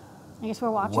 I guess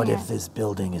we're watching What it. if this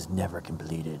building is never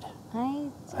completed? I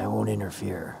won't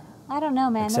interfere. I don't know,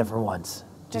 man. Except for once.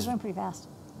 They're going pretty fast.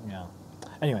 Yeah.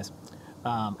 Anyways,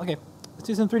 okay, let's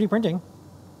do some 3D printing.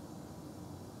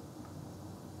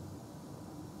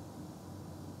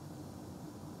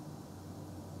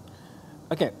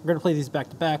 Okay, we're going to play these back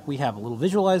to back. We have a little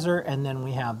visualizer, and then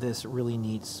we have this really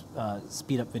neat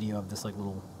speed up video of this like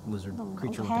little lizard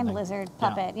creature. Hand thing. lizard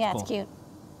puppet. Yeah, it's cool. cute.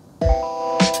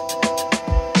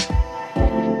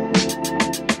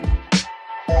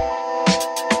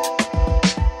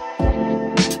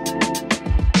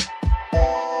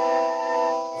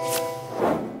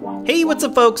 Hey, what's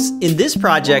up folks? In this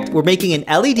project, we're making an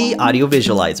LED audio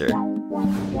visualizer.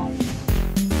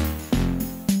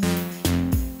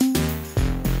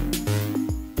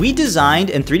 We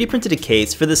designed and 3D printed a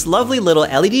case for this lovely little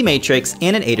LED matrix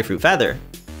and an Adafruit feather.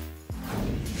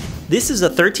 This is a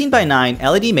 13x9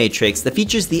 LED matrix that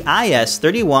features the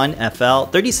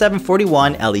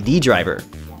IS31FL3741 LED driver.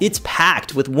 It's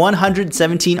packed with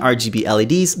 117 RGB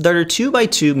LEDs that are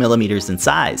 2x2mm in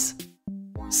size.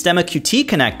 Stemma QT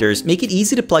connectors make it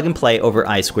easy to plug and play over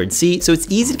I2C, so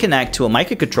it's easy to connect to a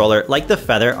microcontroller like the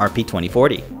Feather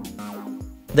RP2040.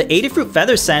 The Adafruit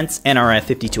FeatherSense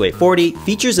NRF52840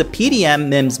 features a PDM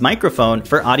MIMS microphone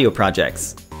for audio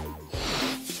projects.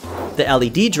 The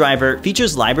LED driver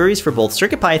features libraries for both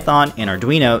CircuitPython and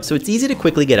Arduino, so it's easy to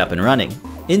quickly get up and running.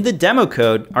 In the demo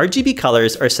code, RGB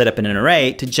colors are set up in an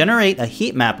array to generate a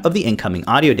heat map of the incoming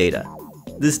audio data.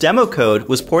 This demo code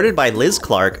was ported by Liz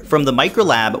Clark from the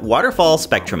Microlab Waterfall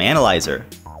Spectrum Analyzer.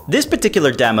 This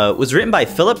particular demo was written by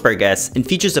Philip Burgess and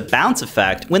features a bounce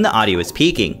effect when the audio is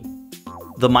peaking.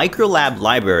 The Microlab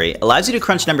library allows you to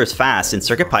crunch numbers fast in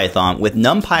CircuitPython with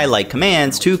NumPy-like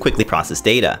commands to quickly process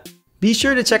data. Be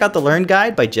sure to check out the Learn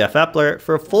Guide by Jeff Epler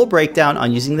for a full breakdown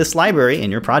on using this library in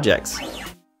your projects.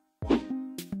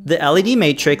 The LED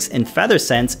matrix and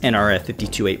FeatherSense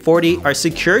NRF52840 are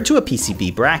secured to a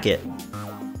PCB bracket.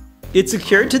 It's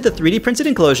secured to the 3D printed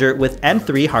enclosure with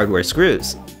M3 hardware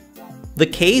screws. The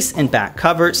case and back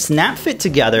cover snap fit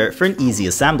together for an easy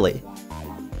assembly.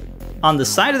 On the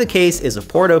side of the case is a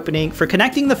port opening for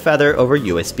connecting the feather over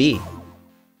USB.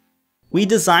 We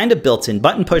designed a built-in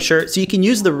button pusher so you can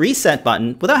use the reset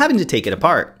button without having to take it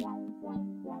apart.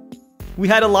 We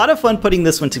had a lot of fun putting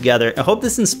this one together and hope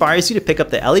this inspires you to pick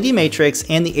up the LED matrix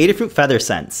and the Adafruit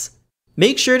FeatherSense.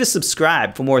 Make sure to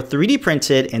subscribe for more 3D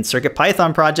printed and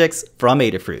CircuitPython projects from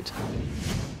Adafruit.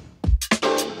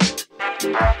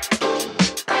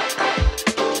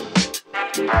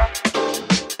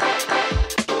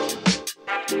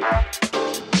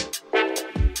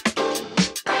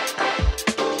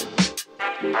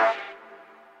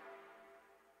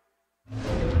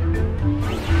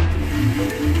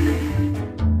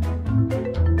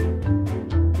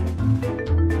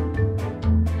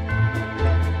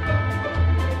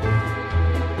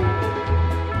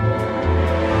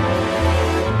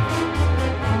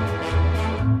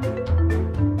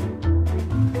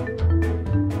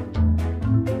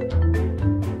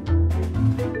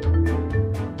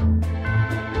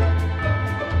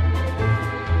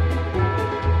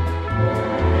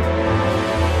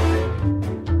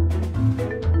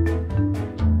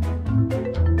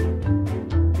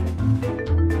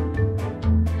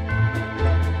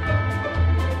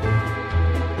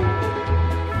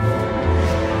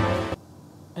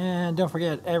 And don't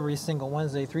forget, every single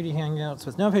Wednesday, 3D Hangouts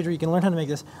with Noah Page, where you can learn how to make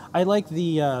this. I like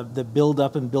the build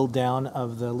up and build down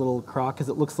of the little croc, because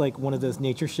it looks like one of those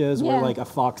nature shows where like a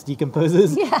fox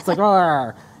decomposes. Yeah. It's like,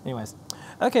 roar. Anyways.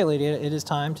 Okay, lady, it is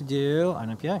time to do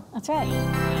an NPI. That's right.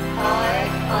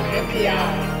 On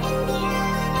NPI.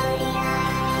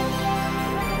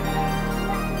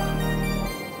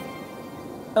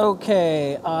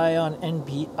 Okay, Eye on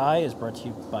NPI is brought to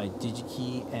you by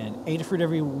DigiKey and Adafruit.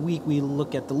 Every week we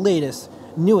look at the latest,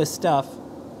 newest stuff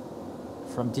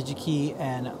from DigiKey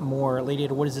and more. Lady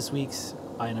Ada, what is this week's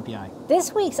Eye on NPI?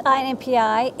 This week's Eye on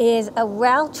NPI is a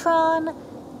Raltron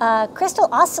crystal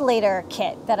oscillator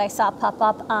kit that I saw pop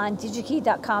up on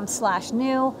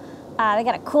digikey.com/new. They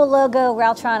got a cool logo.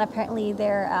 Raltron, apparently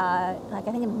they're like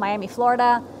I think in Miami,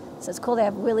 Florida. So it's cool. They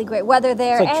have really great weather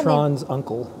there. It's like and Tron's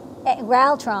uncle.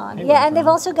 Raltron. Hey, yeah, and Raltron. they've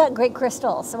also got great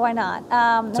crystals, so why not?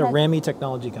 It's a Rami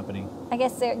technology company. I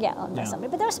guess they're owned by Yeah. somebody,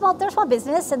 but they're a small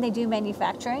business and they do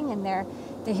manufacturing and they're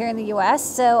They're here in the US.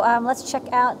 So let's check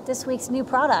out this week's new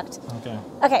product. Okay.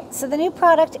 Okay, so the new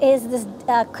product is this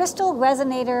Crystal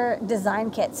Resonator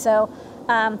Design Kit. So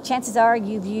chances are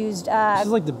you've used... this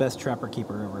is like the best Trapper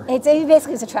Keeper ever. It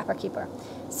basically is a Trapper Keeper.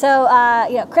 So,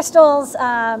 crystals,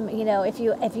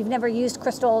 if you've never used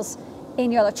crystals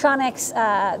in your electronics,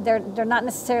 they're not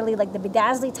necessarily like the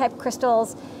bedazzly type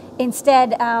crystals.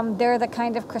 Instead, they're the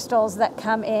kind of crystals that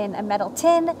come in a metal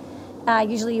tin.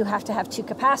 Usually you have to have 2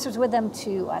 capacitors with them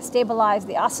to stabilize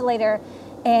the oscillator.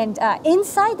 And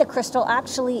inside the crystal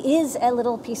actually is a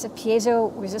little piece of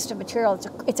piezo-resistant material.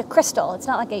 It's a crystal. It's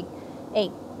not like a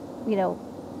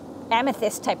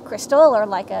amethyst type crystal or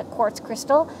like a quartz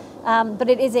crystal, but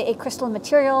it is a crystalline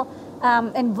material.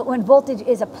 And when voltage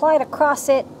is applied across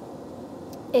it,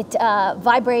 it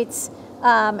vibrates.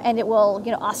 And it will,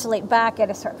 oscillate back at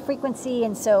a certain frequency.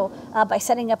 And so, by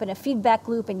setting up in a feedback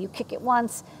loop and you kick it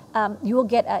once, you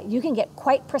can get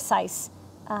quite precise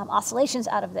oscillations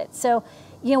out of it. So,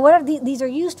 what these are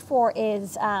used for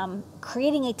is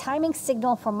creating a timing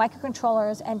signal for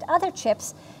microcontrollers and other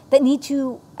chips that need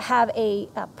to have a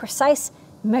precise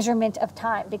measurement of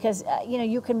time. Because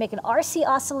you can make an RC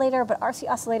oscillator, but RC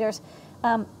oscillators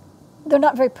they're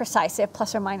not very precise. They have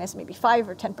plus or minus maybe 5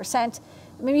 or 10%.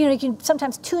 Maybe you can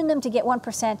sometimes tune them to get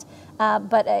 1%,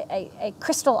 but a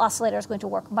crystal oscillator is going to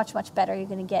work much, much better. You're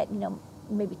going to get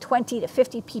maybe 20 to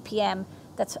 50 ppm.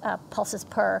 That's pulses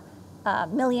per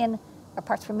million or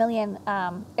parts per million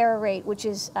error rate, which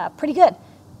is pretty good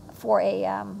for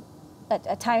a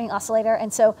timing oscillator.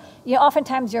 And so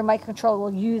oftentimes your microcontroller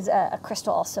will use a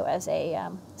crystal also as a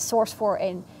source for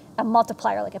a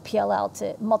multiplier, like a PLL,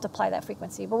 to multiply that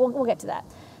frequency, but we'll get to that.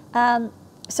 The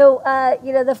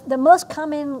most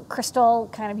common crystal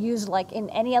kind of used like in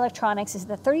any electronics is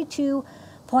the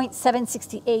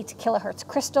 32.768 kilohertz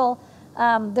crystal.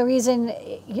 The reason,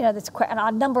 that's quite an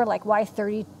odd number, like why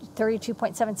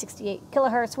 32.768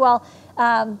 kilohertz? Well,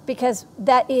 because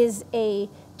that is a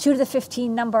 2 to the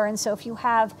 15 number, and so if you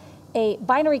have a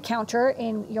binary counter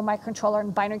in your microcontroller,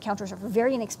 and binary counters are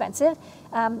very inexpensive,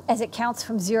 as it counts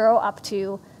from 0 up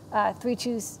to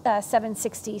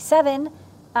 32767.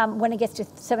 When it gets to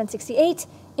 768,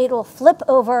 it will flip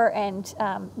over, and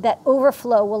that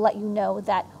overflow will let you know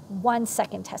that 1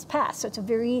 second has passed. So it's a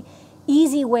very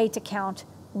easy way to count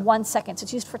 1 second. So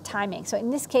it's used for timing. So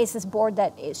in this case, this board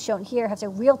that is shown here has a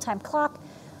real-time clock.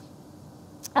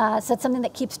 So it's something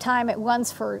that keeps time. It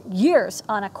runs for years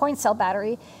on a coin cell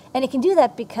battery. And it can do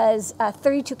that because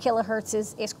 32 kilohertz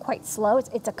is quite slow.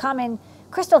 It's a common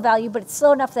crystal value, but it's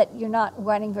slow enough that you're not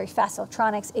running very fast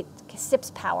electronics. It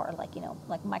sips power, like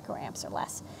microamps or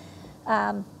less.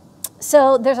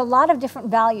 So there's a lot of different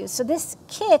values. So this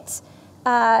kit,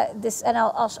 and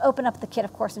I'll open up the kit,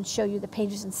 of course, and show you the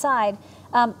pages inside.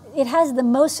 It has the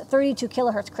most 32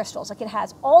 kilohertz crystals. Like, it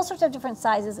has all sorts of different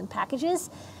sizes and packages.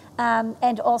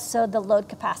 And also the load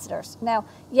capacitors. Now,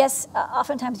 yes,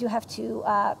 oftentimes you have to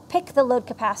pick the load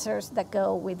capacitors that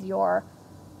go with your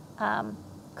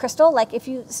crystal. Like if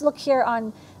you look here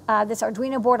on this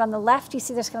Arduino board on the left, you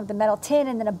see there's kind of the metal tin,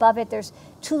 and then above it there's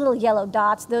 2 little yellow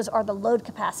dots. Those are the load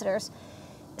capacitors.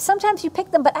 Sometimes you pick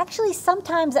them, but actually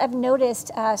sometimes I've noticed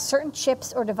certain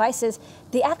chips or devices,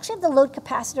 they actually have the load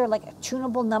capacitor like a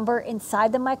tunable number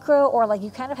inside the micro, or like you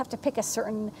kind of have to pick a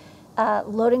certain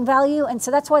loading value, and so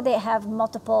that's why they have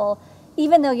multiple,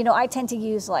 even though, I tend to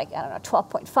use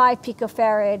 12.5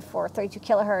 picofarad for 32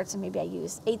 kilohertz, and maybe I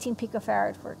use 18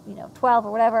 picofarad for, 12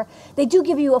 or whatever. They do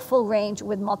give you a full range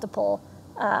with multiple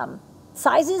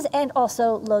sizes and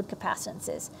also load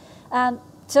capacitances.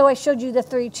 So I showed you the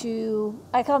 32,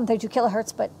 I call them 32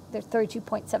 kilohertz, but they're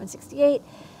 32.768.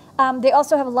 They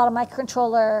also have a lot of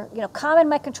microcontroller, common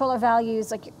microcontroller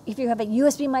values. Like if you have a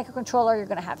USB microcontroller, you're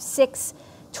going to have 6,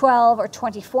 12, or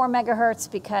 24 megahertz,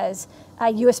 because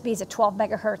USB is a 12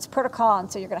 megahertz protocol,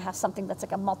 and so you're going to have something that's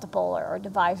like a multiple or a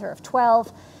divisor of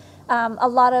 12. A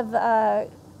lot of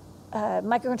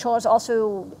microcontrollers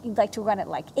also like to run at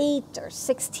like 8 or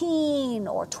 16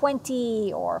 or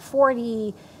 20 or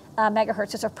 40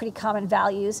 megahertz. Those are pretty common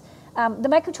values. The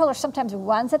microcontroller sometimes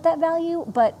runs at that value,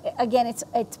 but again,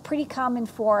 it's pretty common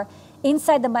for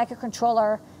inside the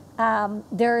microcontroller.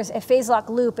 There's a phase lock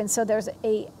loop, and so there's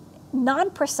a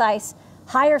non-precise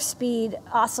higher speed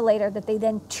oscillator that they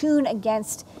then tune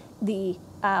against the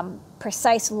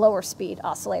precise lower speed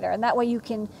oscillator. And that way you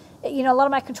can, a lot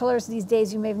of microcontrollers these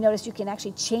days, you may have noticed, you can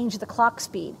actually change the clock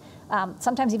speed,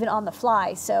 sometimes even on the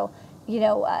fly. So,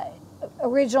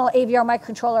 original AVR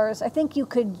microcontrollers, I think you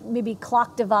could maybe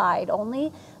clock divide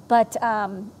only, but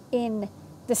in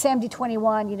the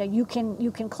SAMD21,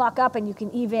 you can clock up, and you can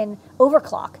even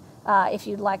overclock if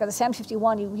you'd like, or the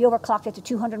 751, you overclocked it to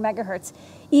 200 megahertz,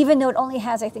 even though it only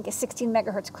has, I think, a 16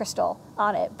 megahertz crystal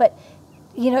on it. But,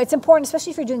 it's important,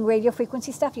 especially if you're doing radio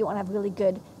frequency stuff, you want to have really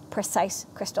good, precise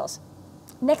crystals.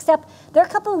 Next up, there are a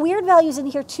couple of weird values in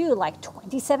here too, like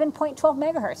 27.12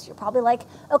 megahertz. You're probably like,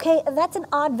 okay, that's an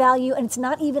odd value, and it's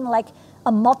not even like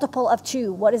a multiple of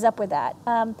 2. What is up with that?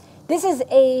 This is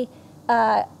a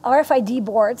RFID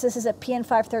board. So this is a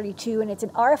PN532, and it's an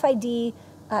RFID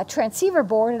transceiver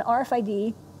board. And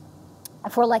RFID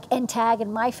for like NTAG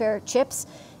and MyFair chips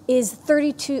is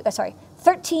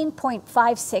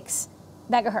 13.56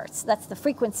 megahertz. That's the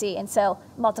frequency, and so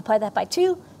multiply that by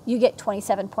 2. You get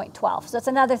 27.12. So that's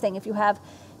another thing. If you have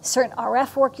certain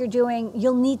RF work you're doing,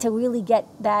 you'll need to really get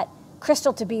that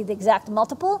crystal to be the exact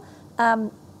multiple.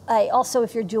 Also,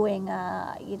 if you're doing,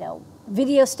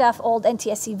 video stuff, old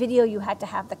NTSC video, you had to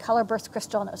have the color burst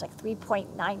crystal, and it was like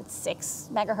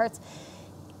 3.96 megahertz.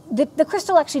 The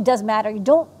crystal actually does matter. You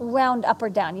don't round up or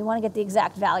down. You want to get the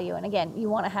exact value. And again, you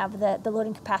want to have the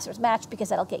loading capacitors match, because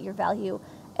that'll get your value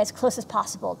as close as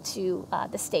possible to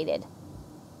the stated.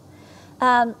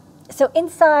 So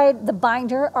inside the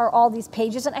binder are all these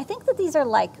pages, and I think that these are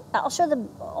like, I'll show them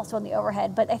also on the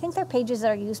overhead, but I think they're pages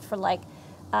that are used for like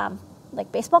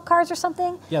baseball cards or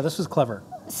something. Yeah, this was clever.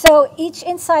 So each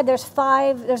inside there's a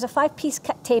 5-piece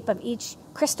cut tape of each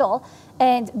crystal,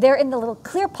 and they're in the little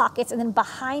clear pockets, and then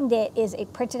behind it is a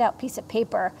printed out piece of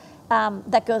paper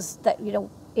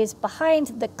is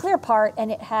behind the clear part,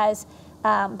 and it has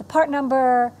the part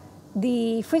number,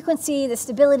 the frequency, the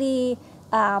stability,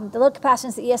 the load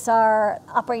capacitance, the ESR,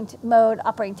 operating mode,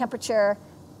 operating temperature,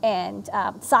 and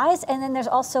size. And then there's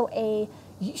also a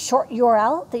short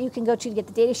URL that you can go to get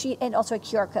the data sheet, and also a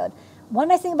QR code. One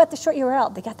nice thing about the short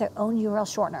URL, they got their own URL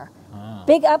shortener.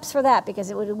 Big ups for that,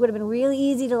 because it would have been really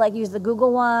easy to like use the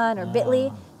Google one or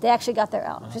Bitly. They actually got their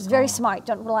own, which is very smart.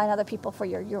 Don't rely on other people for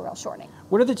your URL shortening.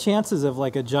 What are the chances of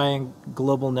like a giant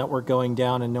global network going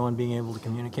down and no one being able to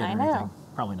communicate or anything?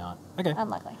 Probably not. Okay.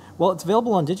 Unlikely. Well, it's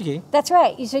available on DigiKey. That's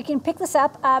right. So you can pick this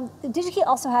up. DigiKey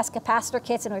also has capacitor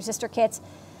kits and resistor kits.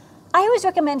 I always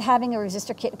recommend having a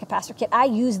resistor kit and capacitor kit. I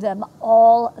use them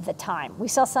all the time. We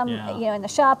sell some, in the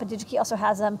shop, but DigiKey also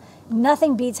has them.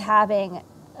 Nothing beats having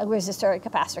a resistor and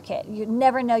capacitor kit. You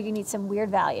never know you need some weird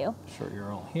value. Short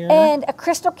URL here. And a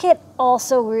crystal kit,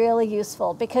 also really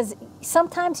useful, because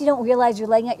sometimes you don't realize you're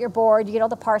laying out your board, you get all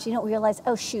the parts, you don't realize,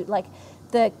 oh shoot, like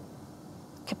the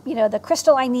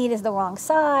crystal I need is the wrong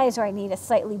size, or I need a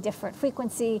slightly different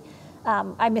frequency.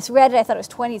 I misread it. I thought it was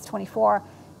 20. It's 24.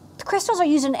 The crystals are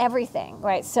used in everything,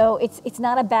 right? So it's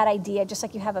not a bad idea. Just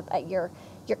like you have your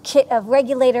kit of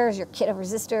regulators, your kit of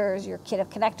resistors, your kit of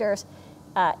connectors.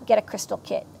 Get a crystal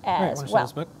kit as want to well. show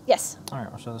this book? Yes. All right,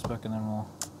 I'll show this book, and then we'll.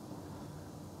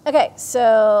 Okay,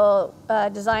 so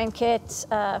design kit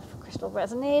for crystal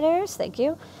resonators, thank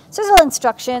you. So there's all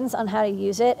instructions on how to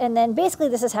use it, and then basically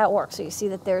this is how it works. So you see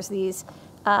that there's these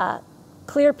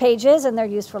clear pages, and they're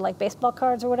used for like baseball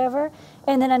cards or whatever,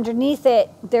 and then underneath it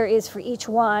there is for each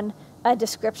one a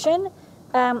description.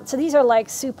 So these are like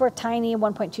super tiny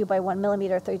 1.2 by 1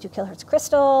 millimeter 32 kilohertz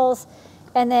crystals,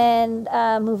 and then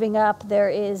moving up there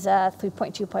is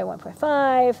 3.2 by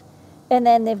 1.5, and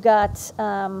then they've got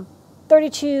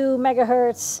 32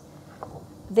 megahertz,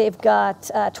 they've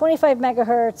got 25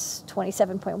 megahertz,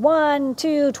 27.1,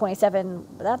 2, 27,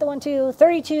 without the 1, 2,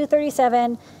 32,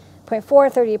 37.4,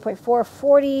 38.4,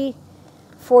 40,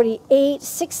 48,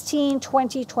 16,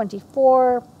 20,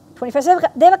 24, 25. So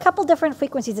they have a couple different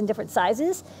frequencies in different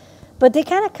sizes, but they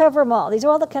kind of cover them all. These are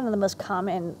all the most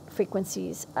common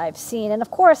frequencies I've seen. And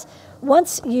of course,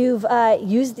 once you've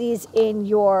used these in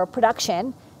your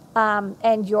production,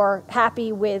 and you're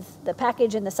happy with the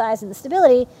package and the size and the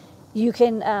stability, you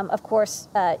can, of course,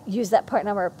 use that part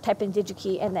number, type in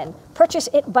DigiKey, and then purchase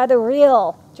it by the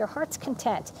reel, to your heart's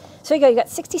content. So you got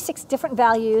 66 different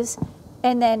values,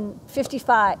 and then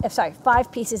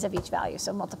 5 pieces of each value,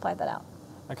 so multiply that out.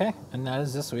 Okay, and that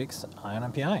is this week's Eye on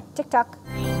MPI. TikTok.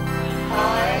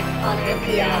 Eye on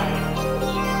MPI.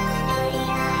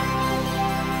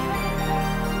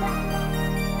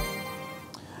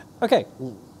 Okay,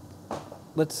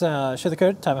 let's show the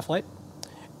code, time of flight,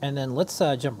 and then let's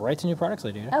jump right to new products,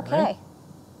 Lady Ada. Okay.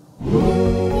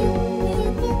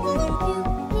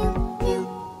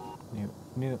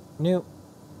 New.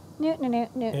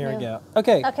 Here we go.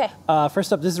 Okay. Okay.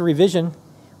 First up, this is a revision.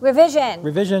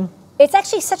 Revision. It's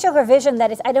actually such a revision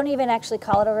that I don't even actually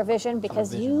call it a revision,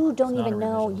 because you don't even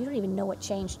know what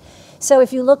changed. So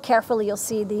if you look carefully, you'll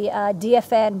see the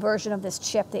DFN version of this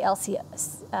chip, the LC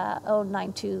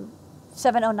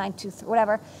 7092,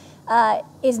 whatever.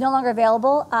 is no longer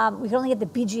available. We can only get the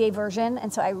BGA version,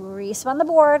 and so I respun the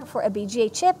board for a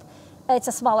BGA chip. It's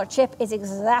a smaller chip. It's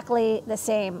exactly the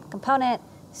same component,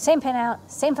 same pinout,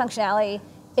 same functionality.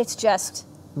 It's just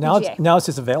BGA. Now it's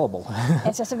just available.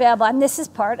 It's just available, and this is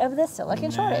part of the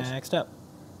silicon shortage. Next up.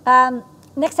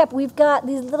 Next up, we've got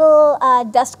these little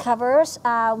dust covers.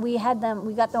 We got them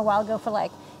a while ago for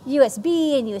like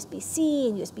USB and USB-C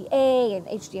and USB-A and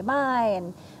HDMI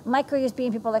and micro USB,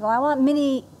 and people are like, well, I want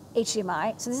mini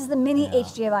HDMI. So this is the mini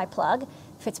HDMI plug.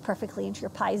 Fits perfectly into your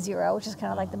Pi Zero, which is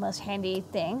kind of like the most handy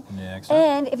thing.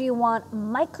 And if you want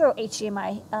micro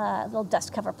HDMI little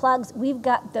dust cover plugs, we've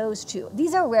got those too.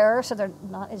 These are rarer, so they're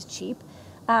not as cheap.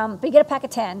 But you get a pack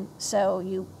of 10, so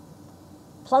you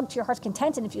plug to your heart's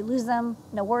content, and if you lose them,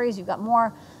 no worries, you've got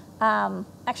more.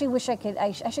 Actually wish I could,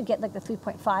 I should get like the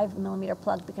 3.5 millimeter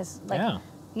plug, because like,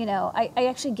 you know, I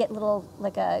actually get little,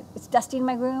 like it's dusty in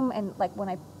my room, and like when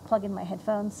I plug in my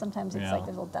headphones, sometimes it's like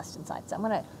there's a little dust inside, so I'm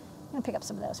gonna pick up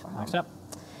some of those for home. Next up.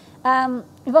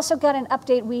 We've also got an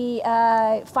update. We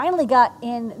finally got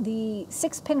in the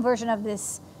 6-pin version of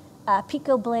this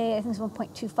Pico Blade, I think it's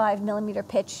 1.25 millimeter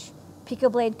pitch Pico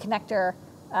Blade connector,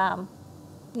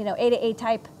 you know, A to A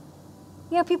type.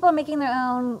 You know, people are making their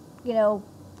own, you know,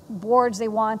 boards. They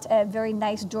want a very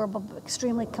nice, durable,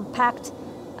 extremely compact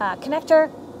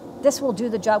connector. This will do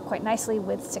the job quite nicely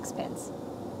with 6 pins.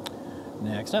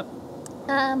 Next up.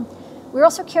 We're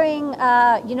also carrying,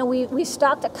 you know, we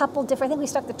stocked a couple different, I think we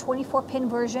stocked the 24-pin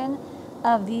version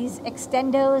of these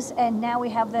extendos, and now we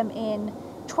have them in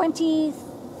 20,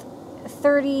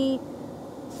 30,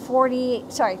 40,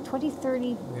 sorry, 20,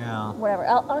 30, whatever.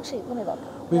 I'll actually, let me look.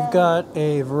 We've got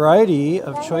a variety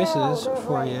of choices they're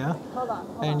for right. you. Hold on.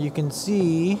 And you can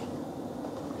see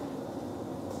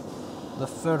the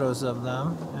photos of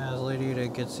them as Lady Ada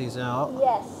gets these out.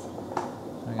 Yes.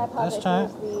 I got this type.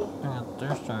 Here's I got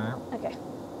this type. Okay.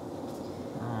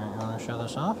 Alright, you want to show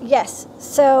this off? Yes.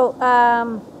 So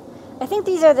I think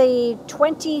these are the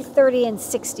 20, 30, and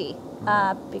 60.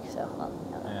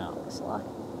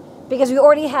 Because we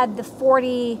already had the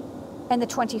 40 and the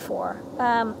 24.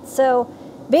 So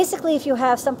basically, if you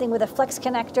have something with a flex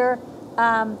connector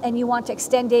and you want to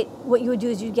extend it, what you would do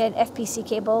is you get an FPC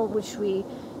cable, which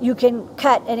you can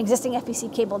cut an existing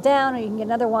FPC cable down, or you can get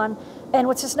another one. And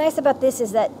what's just nice about this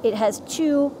is that it has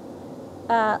 2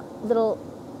 little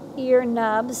ear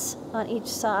nubs on each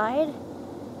side.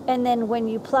 And then when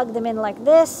you plug them in like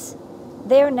this,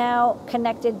 they're now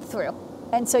connected through.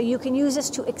 And so you can use this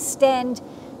to extend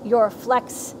your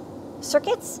flex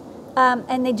circuits.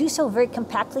 And they do so very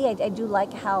compactly. I do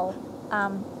like how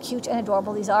cute and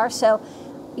adorable these are. So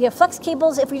you have flex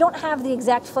cables. If you don't have the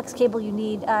exact flex cable you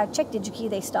need, check DigiKey.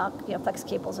 They stock, you know, flex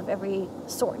cables of every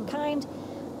sort and kind.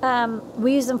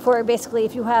 We use them for basically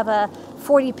if you have a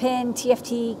 40-pin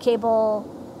TFT cable,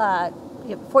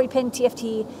 40-pin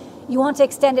TFT, you want to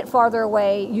extend it farther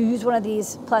away, you use one of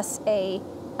these plus a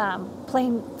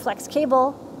plain flex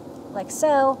cable, like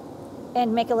so,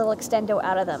 and make a little extendo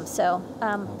out of them. So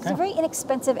they're very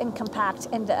inexpensive and compact,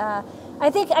 and I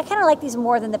think I kind of like these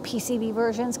more than the PCB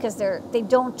versions because they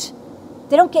don't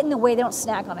get in the way, they don't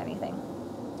snag on anything.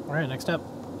 All right, next up.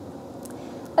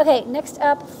 Okay, next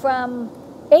up from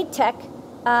AidTech,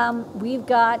 we've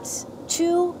got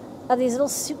 2 of these little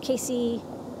suitcasey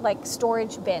like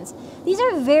storage bins. These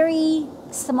are very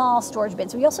small storage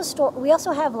bins. We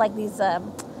also have like these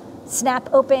snap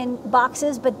open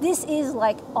boxes, but this is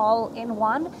like all in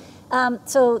one.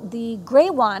 So the gray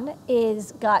one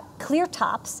is got clear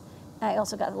tops. I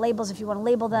also got labels if you want to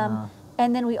label them.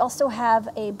 And then we also have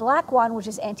a black one, which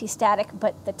is anti-static,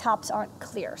 but the tops aren't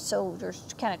clear. So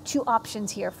there's kind of 2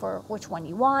 options here for which one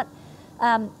you want.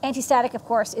 Anti-static, of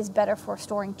course, is better for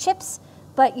storing chips,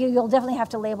 but you'll definitely have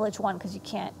to label each one because you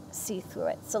can't see through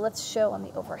it. So let's show on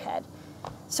the overhead.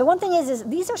 So one thing is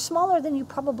these are smaller than you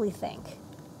probably think.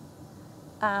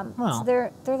 So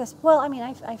they're this. Well, I mean,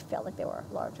 I felt like they were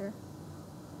larger.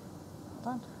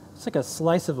 Hold on. It's like a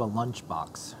slice of a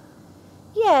lunchbox.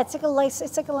 Yeah, it's like a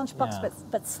lunchbox,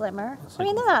 but slimmer. I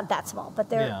mean, they're not that small, but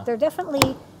they're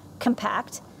definitely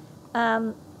compact.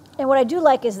 And what I do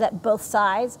like is that both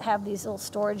sides have these little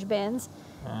storage bins.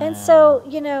 And so,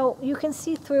 you know, you can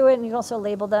see through it and you can also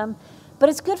label them. But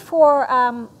it's good for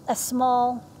a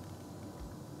small,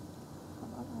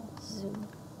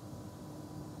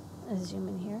 zoom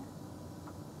in here.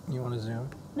 You want to zoom?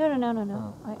 No.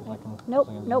 Nope.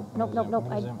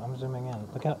 I'm zooming in.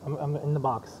 Look out, I'm in the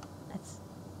box.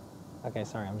 Okay,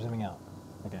 sorry, I'm zooming out.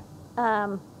 Okay.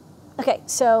 Okay,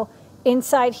 so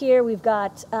inside here we've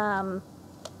got,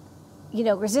 you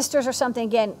know, resistors or something.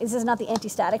 Again, this is not the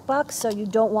anti-static box, so you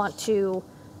don't want to,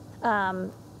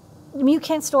 I mean, you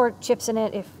can store chips in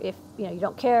it if you know you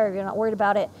don't care, or you're not worried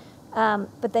about it.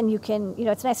 But then you can, you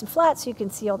know, it's nice and flat, so you can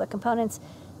see all the components.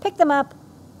 Pick them up,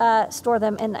 store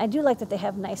them, and I do like that they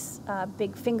have nice,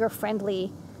 big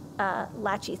finger-friendly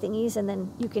latchy thingies, and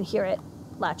then you can hear it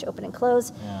latch open and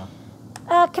close.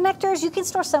 Yeah. Connectors, you can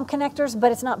store some connectors,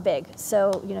 but it's not big,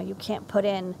 so you know you can't put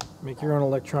in. Make your own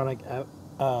electronic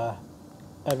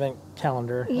advent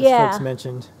calendar, as Yeah. folks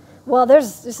mentioned. Well,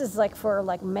 this is like for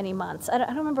like many months. I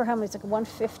don't remember how many. It's like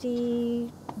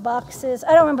 150 boxes. I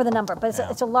don't remember the number, but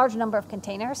it's a large number of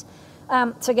containers.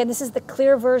 So again, this is the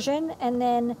clear version, and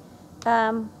then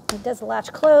it does the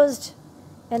latch closed,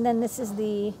 and then this is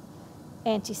the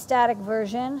anti-static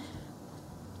version.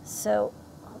 So,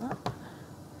 hold on.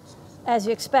 As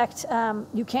you expect,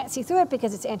 you can't see through it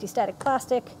because it's anti-static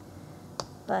plastic.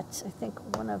 But I think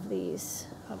one of these.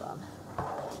 Hold on.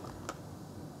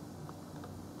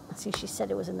 Let's see, she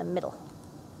said it was in the middle.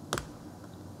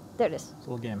 There it is. It's a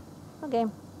little game. Okay.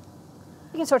 You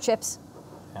can store chips.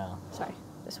 Yeah. Sorry,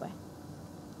 this way.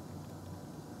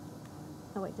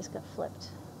 Oh wait, this got flipped.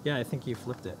 Yeah, I think you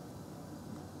flipped it.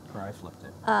 Or I flipped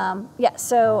it. Yeah,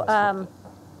 so I flipped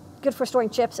good for storing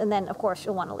chips, and then of course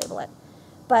you'll want to label it.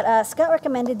 But Scott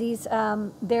recommended these.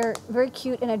 They're very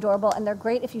cute and adorable, and they're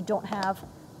great if you don't have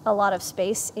a lot of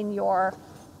space in your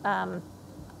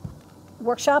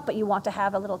workshop, but you want to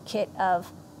have a little kit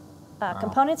of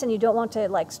components, and you don't want to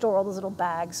like store all those little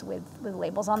bags with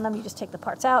labels on them. You just take the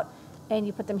parts out and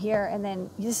you put them here, and then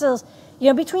this is, you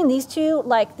know, between these two,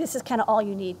 like this is kind of all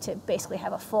you need to basically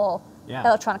have a full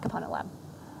electronic component lab.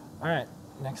 All right,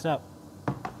 next up.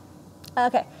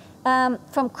 Okay,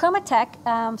 from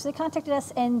Chromatech, so they contacted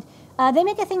us, and they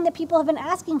make a thing that people have been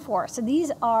asking for. So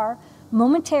these are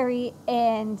momentary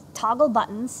and toggle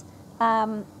buttons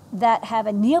that have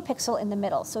a NeoPixel in the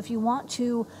middle. So if you want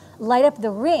to light up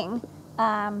the ring,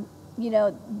 you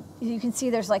know, you can see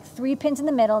there's like 3 pins in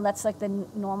the middle, and that's like the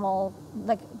normal,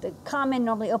 like the common,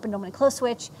 normally open, normally close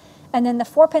switch. And then the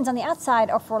 4 pins on the outside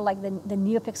are for like the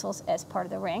NeoPixels as part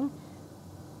of the ring.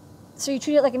 So you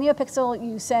treat it like a NeoPixel,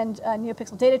 you send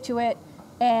NeoPixel data to it,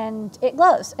 and it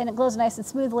glows nice and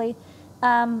smoothly.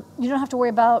 You don't have to worry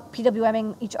about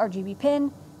PWMing each RGB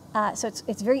pin. So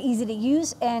it's very easy to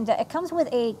use, and it comes with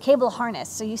a cable harness.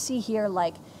 So you see here,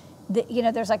 like, you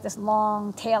know, there's like this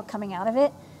long tail coming out of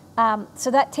it.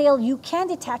 So that tail, you can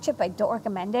detach it, but I don't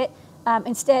recommend it.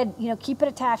 Instead, you know, keep it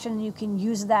attached, and you can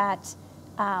use that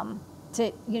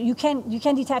to, you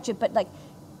can detach it, but like,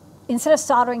 instead of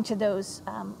soldering to those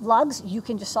lugs, you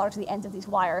can just solder to the ends of these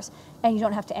wires, and you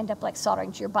don't have to end up like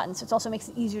soldering to your buttons. So it also makes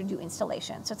it easier to do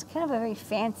installation. So it's kind of a very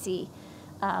fancy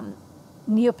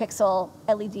NeoPixel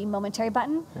LED momentary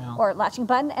button or latching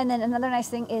button. And then another nice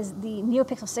thing is the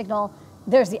NeoPixel signal.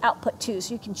 There's the output too,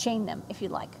 so you can chain them if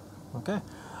you'd like. Okay.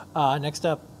 Next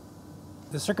up,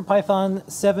 the CircuitPython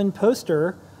 7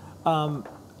 poster. We're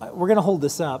going to hold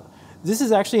this up. This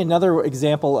is actually another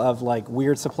example of like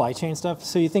weird supply chain stuff.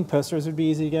 So you think posters would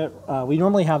be easy to get? We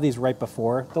normally have these right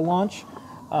before the launch,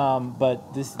 but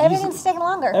everything's taking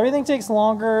longer. Everything takes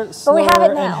longer, slower, we have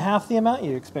it now. and half the amount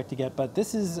you expect to get. But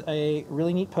this is a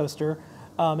really neat poster.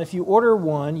 If you order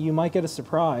one, you might get a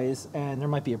surprise, and there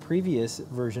might be a previous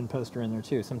version poster in there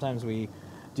too. Sometimes we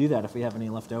do that if we have any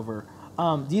left over.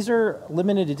 These are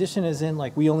limited edition, as in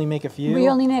like we only make a few. We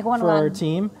only make one for our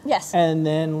team. Yes. And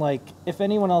then like if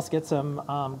anyone else gets them,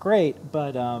 great.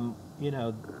 But you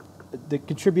know, the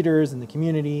contributors and the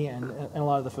community and a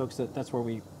lot of the folks that's where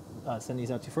we send these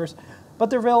out to first.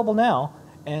 But they're available now,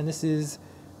 and this is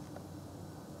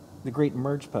the Great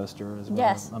Merge poster is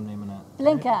what I'm naming it.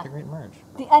 Linka. The Great Merge.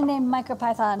 The unnamed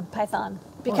MicroPython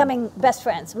becoming best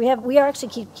friends. We are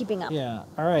actually keeping up. Yeah.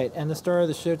 All right. And the star of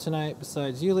the show tonight,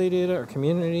 besides you, Lady Ada, our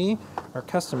community, our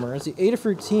customers, the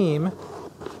Adafruit team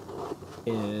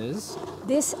is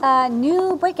this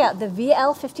new breakout, the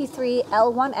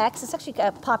VL53L1X. It's actually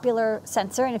a popular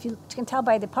sensor, and if you can tell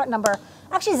by the part number,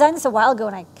 I actually designed this a while ago,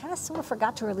 and I kind of sort of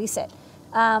forgot to release it.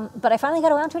 But I finally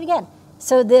got around to it again.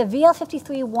 So the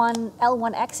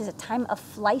VL53L1X is a time of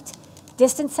flight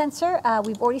distance sensor.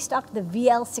 We've already stocked the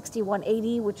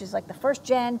VL6180, which is like the first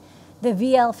gen, the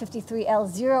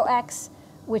VL53L0X,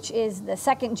 which is the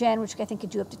second gen, which I think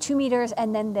could do up to 2 meters,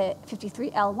 and then the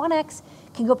 53L1X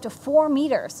can go up to 4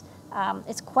 meters.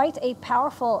 It's quite a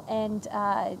powerful and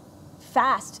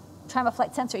fast time of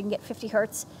flight sensor. You can get 50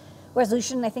 hertz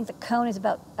resolution. I think the cone is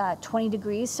about 20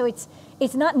 degrees, so it's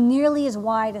not nearly as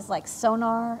wide as like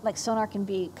sonar. Like sonar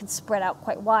can spread out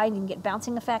quite wide, and you can get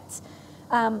bouncing effects.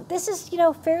 This is, you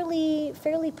know,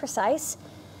 fairly precise.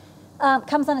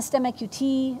 Comes on a Stemma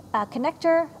QT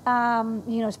connector.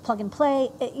 It's plug and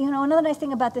play. Another nice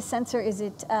thing about this sensor is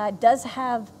it does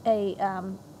have a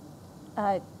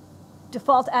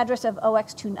default address of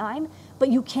OX29, but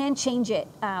you can change it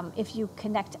if you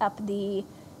connect up the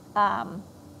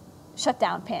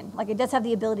shutdown pin. Like, it does have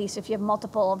the ability, so if you have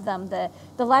multiple of them, the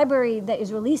library that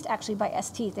is released actually by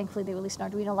ST, thankfully they released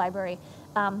an Arduino library,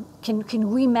 can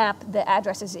remap the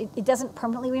addresses. It doesn't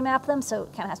permanently remap them, so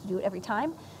it kind of has to do it every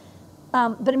time.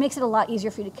 But it makes it a lot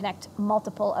easier for you to connect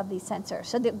multiple of these sensors.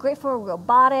 So they're great for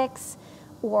robotics,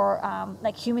 or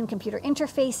like human-computer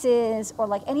interfaces, or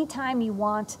like anytime you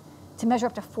want to measure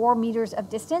up to 4 meters of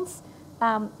distance,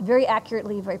 very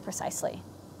accurately, very precisely.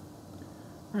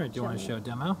 All right, do you want to show a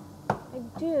demo?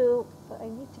 I do, but I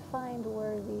need to find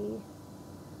where the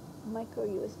micro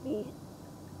USB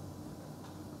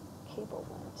cable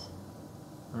went.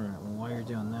 All right, well, while you're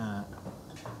doing that,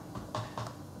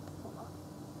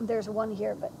 There's one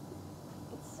here, but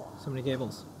it's so many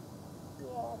cables.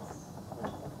 yes. I'm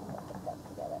gonna put that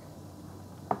together.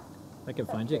 I can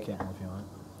find you a cable if you want.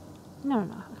 No.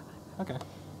 Okay.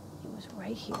 It was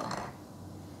right here.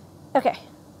 Okay.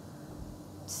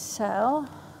 So,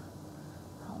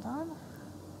 hold on.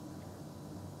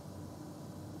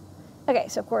 Okay,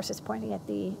 so of course it's pointing at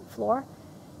the floor.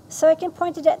 So I can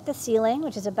point it at the ceiling,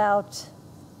 which is about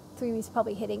 3 meters,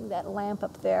 probably hitting that lamp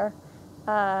up there.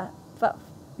 About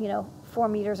 4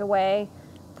 meters away,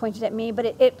 pointed at me, but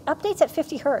it updates at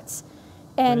 50 hertz.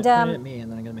 And point it at me, and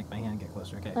then I'm gonna make my hand get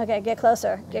closer. Okay. Okay, get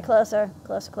closer, get closer,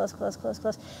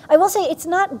 close. I will say it's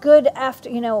not good after,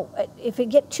 if it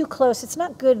get too close, it's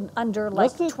not good under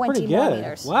like That's 20 pretty good.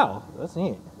 millimeters. Wow, that's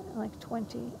neat. Like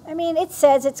 20. I mean, it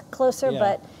says it's closer, Yeah.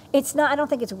 but it's not, I don't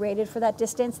think it's rated for that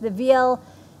distance. The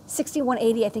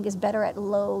VL6180, I think, is better at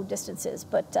low distances,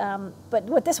 but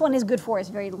what this one is good for is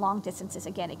very long distances.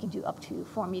 Again, it can do up to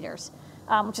 4 meters.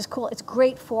 Which is cool. It's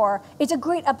a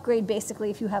great upgrade basically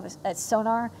if you have a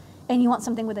sonar and you want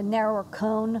something with a narrower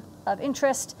cone of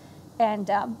interest, and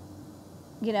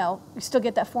you still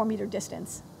get that 4 meter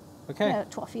distance. Okay.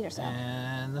 12 feet or so.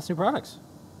 And that's new products.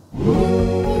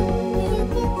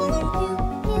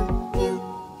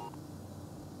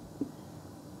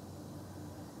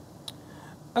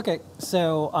 Okay,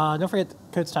 so don't forget the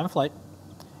code's time of flight,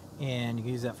 and you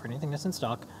can use that for anything that's in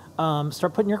stock.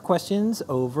 Start putting your questions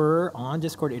over on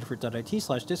Discord,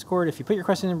 adafruit.it/Discord. If you put your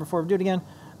question in before we do it again,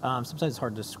 sometimes it's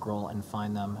hard to scroll and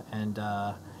find them. And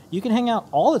you can hang out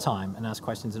all the time and ask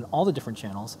questions in all the different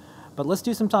channels. But let's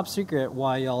do some top secret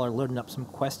while y'all are loading up some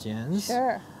questions.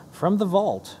 Sure. From the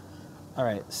vault. All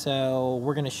right, so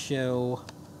we're going to show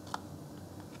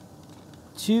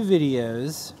 2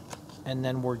 videos, and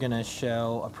then we're going to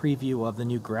show a preview of the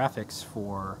new graphics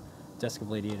for Desk of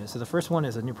Lady Ada. So the first one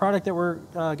is a new product that we're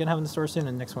going to have in the store soon,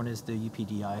 and the next one is the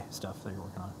UPDI stuff that you're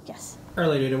working on. Yes. All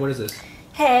right, Lady Ada, what is this?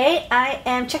 Hey, I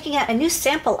am checking out a new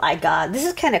sample I got. This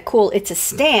is kind of cool. It's a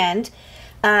stand,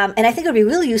 and I think it would be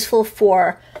really useful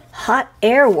for hot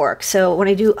air work. So when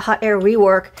I do hot air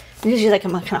rework, usually like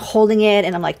I'm kind of holding it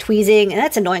and I'm like tweezing, and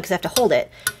that's annoying because I have to hold it.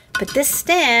 But this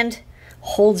stand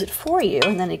holds it for you,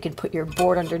 and then you can put your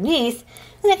board underneath,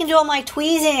 and I can do all my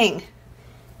tweezing.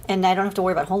 And I don't have to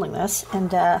worry about holding this.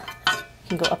 And you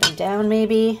can go up and down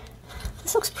maybe.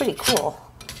 This looks pretty cool.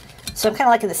 So I'm kind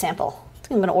of liking the sample. I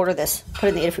think I'm going to order this, put it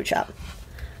in the Adafruit shop.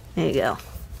 There you go.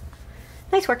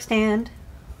 Nice work stand.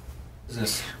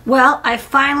 Well, I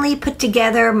finally put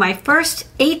together my first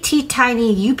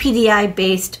ATtiny UPDI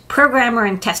based programmer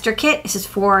and tester kit. This is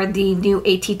for the new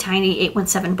ATtiny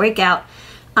 817 breakout.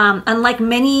 Unlike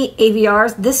many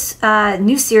AVRs, this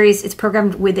new series is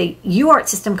programmed with a UART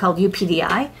system called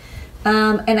UPDI.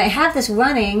 And I have this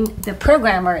running, the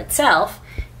programmer itself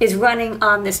is running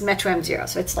on this Metro M0.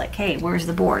 So it's like, hey, where's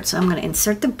the board? So I'm going to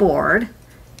insert the board,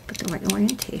 put the right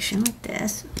orientation like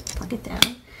this, plug it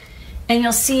down. And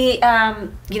you'll see,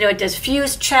 it does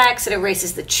fuse checks, it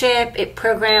erases the chip, it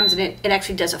programs, and it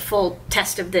actually does a full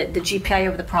test of the GPIO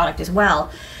of the product as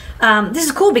well. This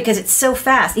is cool because it's so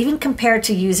fast, even compared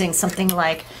to using something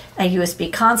like a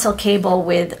USB console cable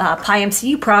with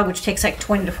PyMCU prog, which takes like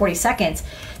 20 to 40 seconds.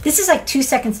 This is like 2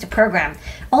 seconds to program.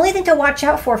 Only thing to watch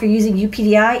out for if you're using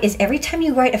UPDI is every time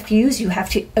you write a fuse, you have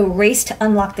to erase to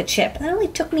unlock the chip. That only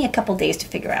took me a couple days to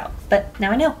figure out, but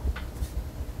now I know.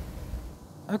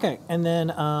 Okay, and then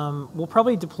we'll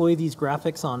probably deploy these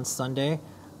graphics on Sunday.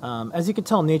 As you can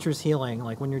tell, nature's healing.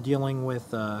 Like when you're dealing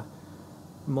with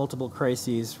multiple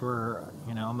crises for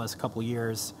almost a couple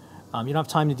years, you don't have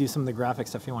time to do some of the graphic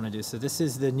stuff you want to do. So this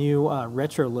is the new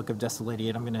retro look of Desk of Lady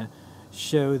Ada. I'm going to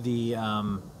show the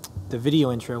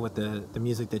video intro with the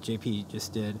music that JP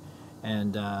just did,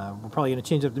 And we're probably going to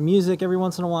change up the music every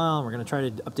once in a while. And we're going to try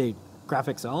to update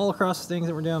graphics all across things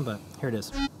that we're doing, but here it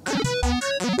is.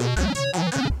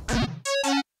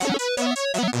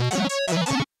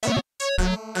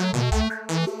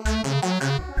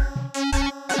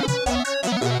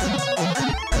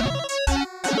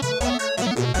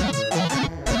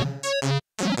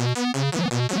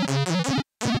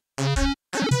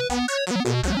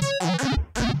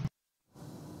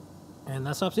 And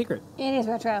that's Top Secret. It is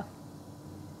retro.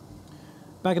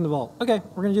 Back in the vault. Okay,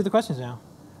 we're going to do the questions now.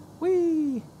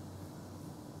 Whee!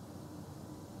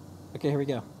 Okay, here we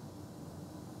go.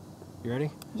 You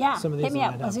ready? Yeah, Some of hit these me are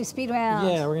up. lined Let's do speed round.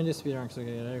 Yeah, we're going to do speed round because we're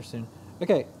going to get there soon.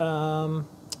 Okay,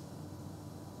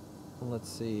 let's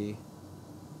see.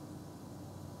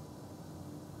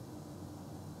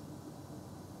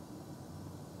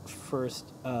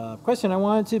 First question. I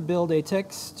wanted to build a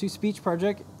text-to-speech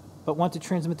project, but want to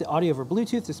transmit the audio over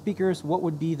Bluetooth to speakers. What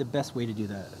would be the best way to do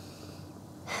that?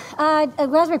 A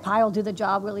Raspberry Pi will do the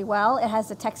job really well. It has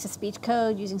the text-to-speech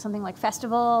code using something like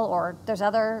Festival, or there's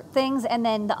other things, and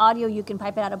then the audio, you can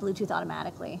pipe it out of Bluetooth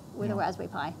automatically with a Raspberry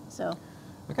Pi. So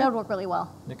that would work really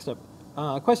well. Next up.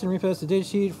 Question, repost a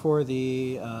datasheet for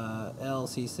the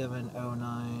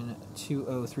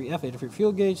LC709203F Adafruit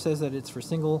fuel gauge. Says that it's for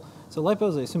single. So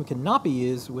LiPos, I assume, cannot be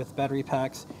used with battery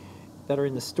packs that are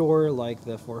in the store, like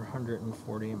the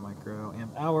 440 microamp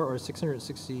hour or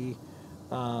 660,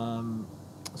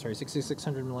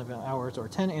 6600 milliamp hours or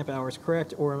 10 amp hours,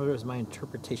 correct? Or is my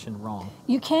interpretation wrong?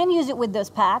 You can use it with those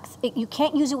packs. You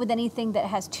can't use it with anything that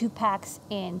has 2 packs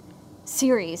in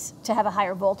series to have a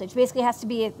higher voltage. Basically, it has to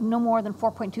be no more than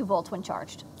 4.2 volts when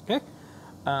charged. Okay.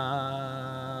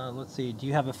 Let's see. Do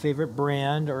you have a favorite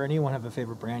brand, or anyone have a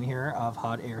favorite brand here of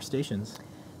hot air stations?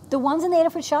 The ones in the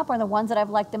Adafruit shop are the ones that I've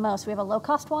liked the most. We have a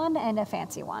low-cost one and a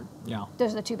fancy one. Yeah.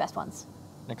 Those are the 2 best ones.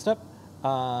 Next up.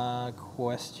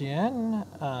 Question.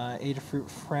 Adafruit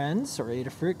friends, or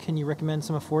Adafruit, can you recommend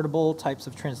some affordable types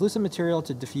of translucent material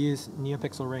to diffuse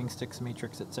NeoPixel ring, sticks,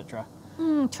 matrix, etc.?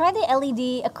 Try the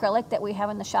LED acrylic that we have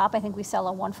in the shop. I think we sell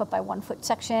a 1 foot by 1 foot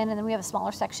section, and then we have a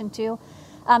smaller section too.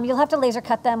 You'll have to laser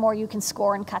cut them, or you can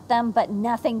score and cut them, but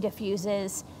nothing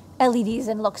diffuses LEDs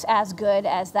and looks as good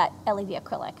as that LED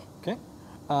acrylic. Okay.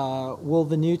 Will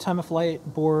the new Time of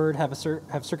Flight board have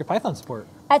have CircuitPython support?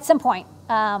 At some point.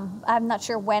 I'm not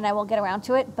sure when I will get around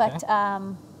to it, but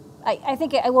okay. I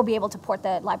think I will be able to port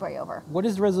the library over. What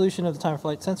is the resolution of the Time of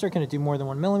Flight sensor? Can it do more than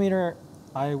 1 millimeter?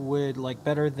 I would like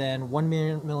better than 1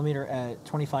 millimeter at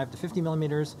 25 to 50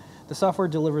 millimeters. The software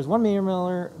delivers 1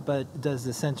 millimeter, but does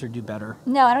the sensor do better?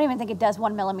 No, I don't even think it does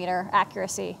 1 millimeter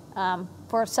accuracy.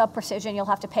 For sub-precision, you'll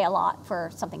have to pay a lot for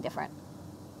something different.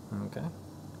 Okay.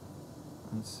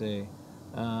 Let's see.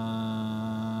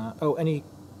 Oh,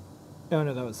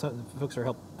 no, that was some folks are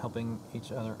helping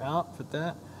each other out with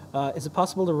that. Is it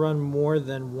possible to run more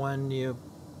than 1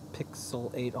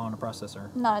 NeoPixel 8 on a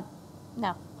processor? No.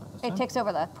 It time? takes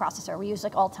over the processor. We use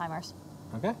like all timers.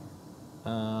 Okay.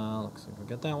 Looks like we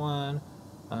got that one.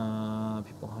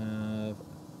 People have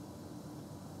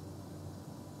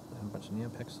a bunch of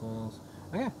NeoPixels.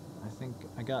 Okay. I think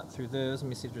I got through those. Let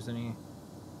me see if there's any.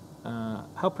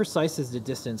 How precise is the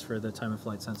distance for the time of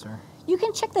flight sensor? You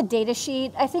can check the data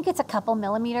sheet. I think it's a couple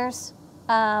millimeters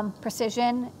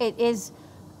precision. It is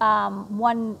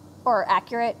one or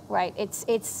accurate, right?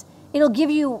 It'll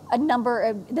give you a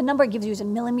number. The number it gives you is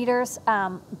in millimeters,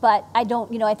 but I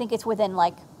don't. I think it's within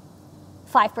like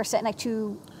 5%, like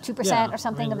 2% or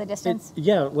something of the distance.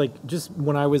 Like just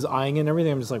when I was eyeing it and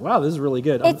everything, I'm just like, wow, this is really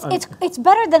good. It's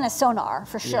better than a sonar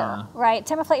for sure, Yeah. right?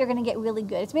 Time of flight, you're going to get really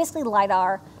good. It's basically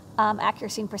LiDAR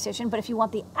accuracy and precision, but if you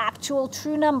want the actual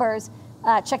true numbers,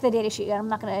 check the data sheet. I'm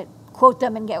not going to quote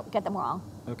them and get them wrong.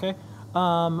 Okay.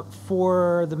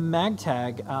 For the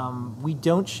MagTag, we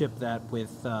don't ship that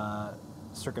with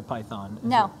CircuitPython.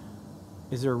 No.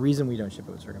 Is there a reason we don't ship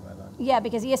it with CircuitPython? Yeah,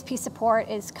 because ESP support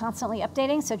is constantly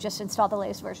updating, so just install the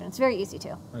latest version. It's very easy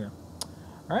to. Okay.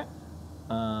 All right.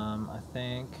 I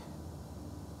think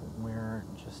we're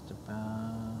just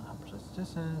about how precise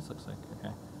distance. Looks like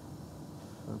okay.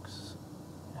 Folks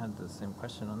had the same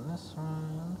question on this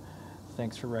one.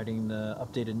 Thanks for writing the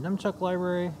updated Nunchuck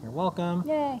library. You're welcome.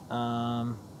 Yay.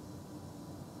 I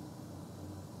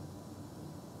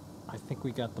think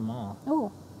we got them all.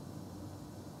 Ooh.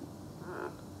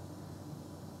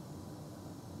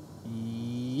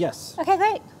 Yes. Okay,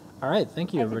 great. All right.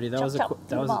 Thank you, I everybody. think That through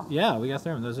them all. yeah. We got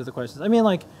through them. Those are the questions. I mean,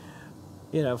 like,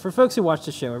 for folks who watch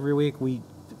the show every week,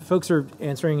 folks are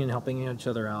answering and helping each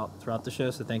other out throughout the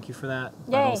show. So thank you for that.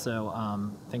 But Yay.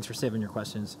 also, thanks for saving your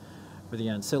questions for the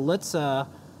end. So let's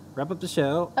wrap up the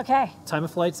show. Okay. Time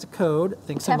of flight's the code.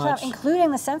 Thanks so Tap, much. tap,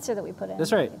 including the sensor that we put in.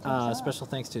 That's right. It turns out. Special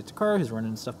thanks to Takara, who's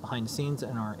running stuff behind the scenes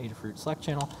in our Adafruit Slack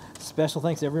channel. Special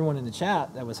thanks to everyone in the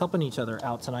chat that was helping each other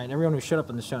out tonight. And everyone who showed up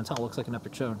on the show and tell. It looks like an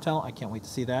epic show and tell. I can't wait to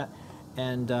see that.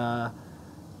 And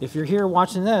if you're here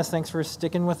watching this, thanks for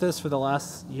sticking with us for the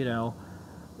last,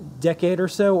 decade or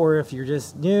so, or if you're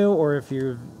just new, or if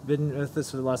you've been with us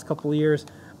for the last couple of years.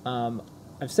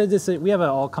 I've said this, we have an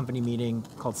all-company meeting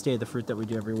called State of the Fruit that we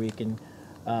do every week, and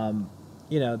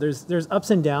there's ups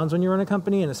and downs when you run a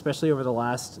company, and especially over the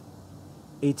last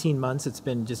 18 months, it's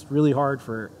been just really hard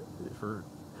for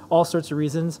all sorts of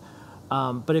reasons.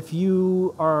 But if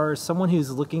you are someone who's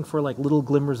looking for like little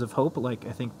glimmers of hope, like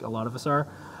I think a lot of us are,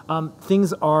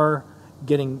 things are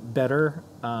getting better.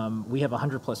 We have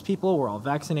 100+ people. We're all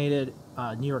vaccinated.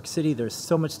 New York City, there's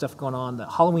so much stuff going on. The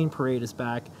Halloween parade is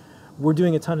back. We're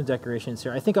doing a ton of decorations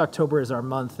here. I think October is our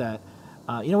month that,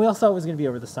 we all thought it was going to be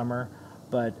over the summer,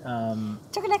 but...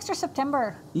 took an extra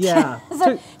September. Yeah.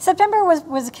 September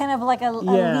was kind of like a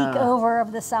leak over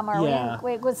of the summer. Yeah.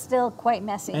 It was still quite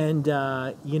messy. And,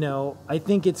 I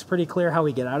think it's pretty clear how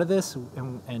we get out of this.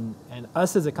 And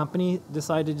us as a company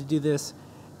decided to do this.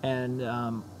 And,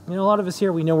 a lot of us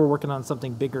here, we know we're working on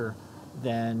something bigger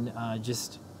than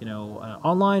just, an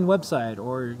online website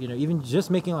or, even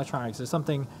just making electronics. There's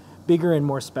something bigger and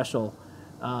more special.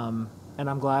 And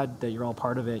I'm glad that you're all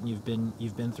part of it and you've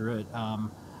been through it.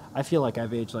 I feel like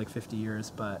I've aged like 50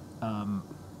 years, but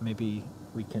maybe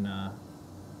we can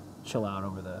chill out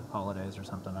over the holidays or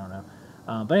something. I don't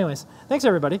know. But anyways, thanks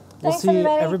everybody. We'll see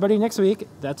everybody next week.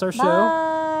 That's our show.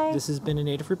 Bye. This has been an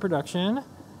Adafruit production.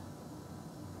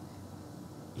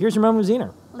 Here's your moment with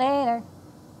Zener. Later.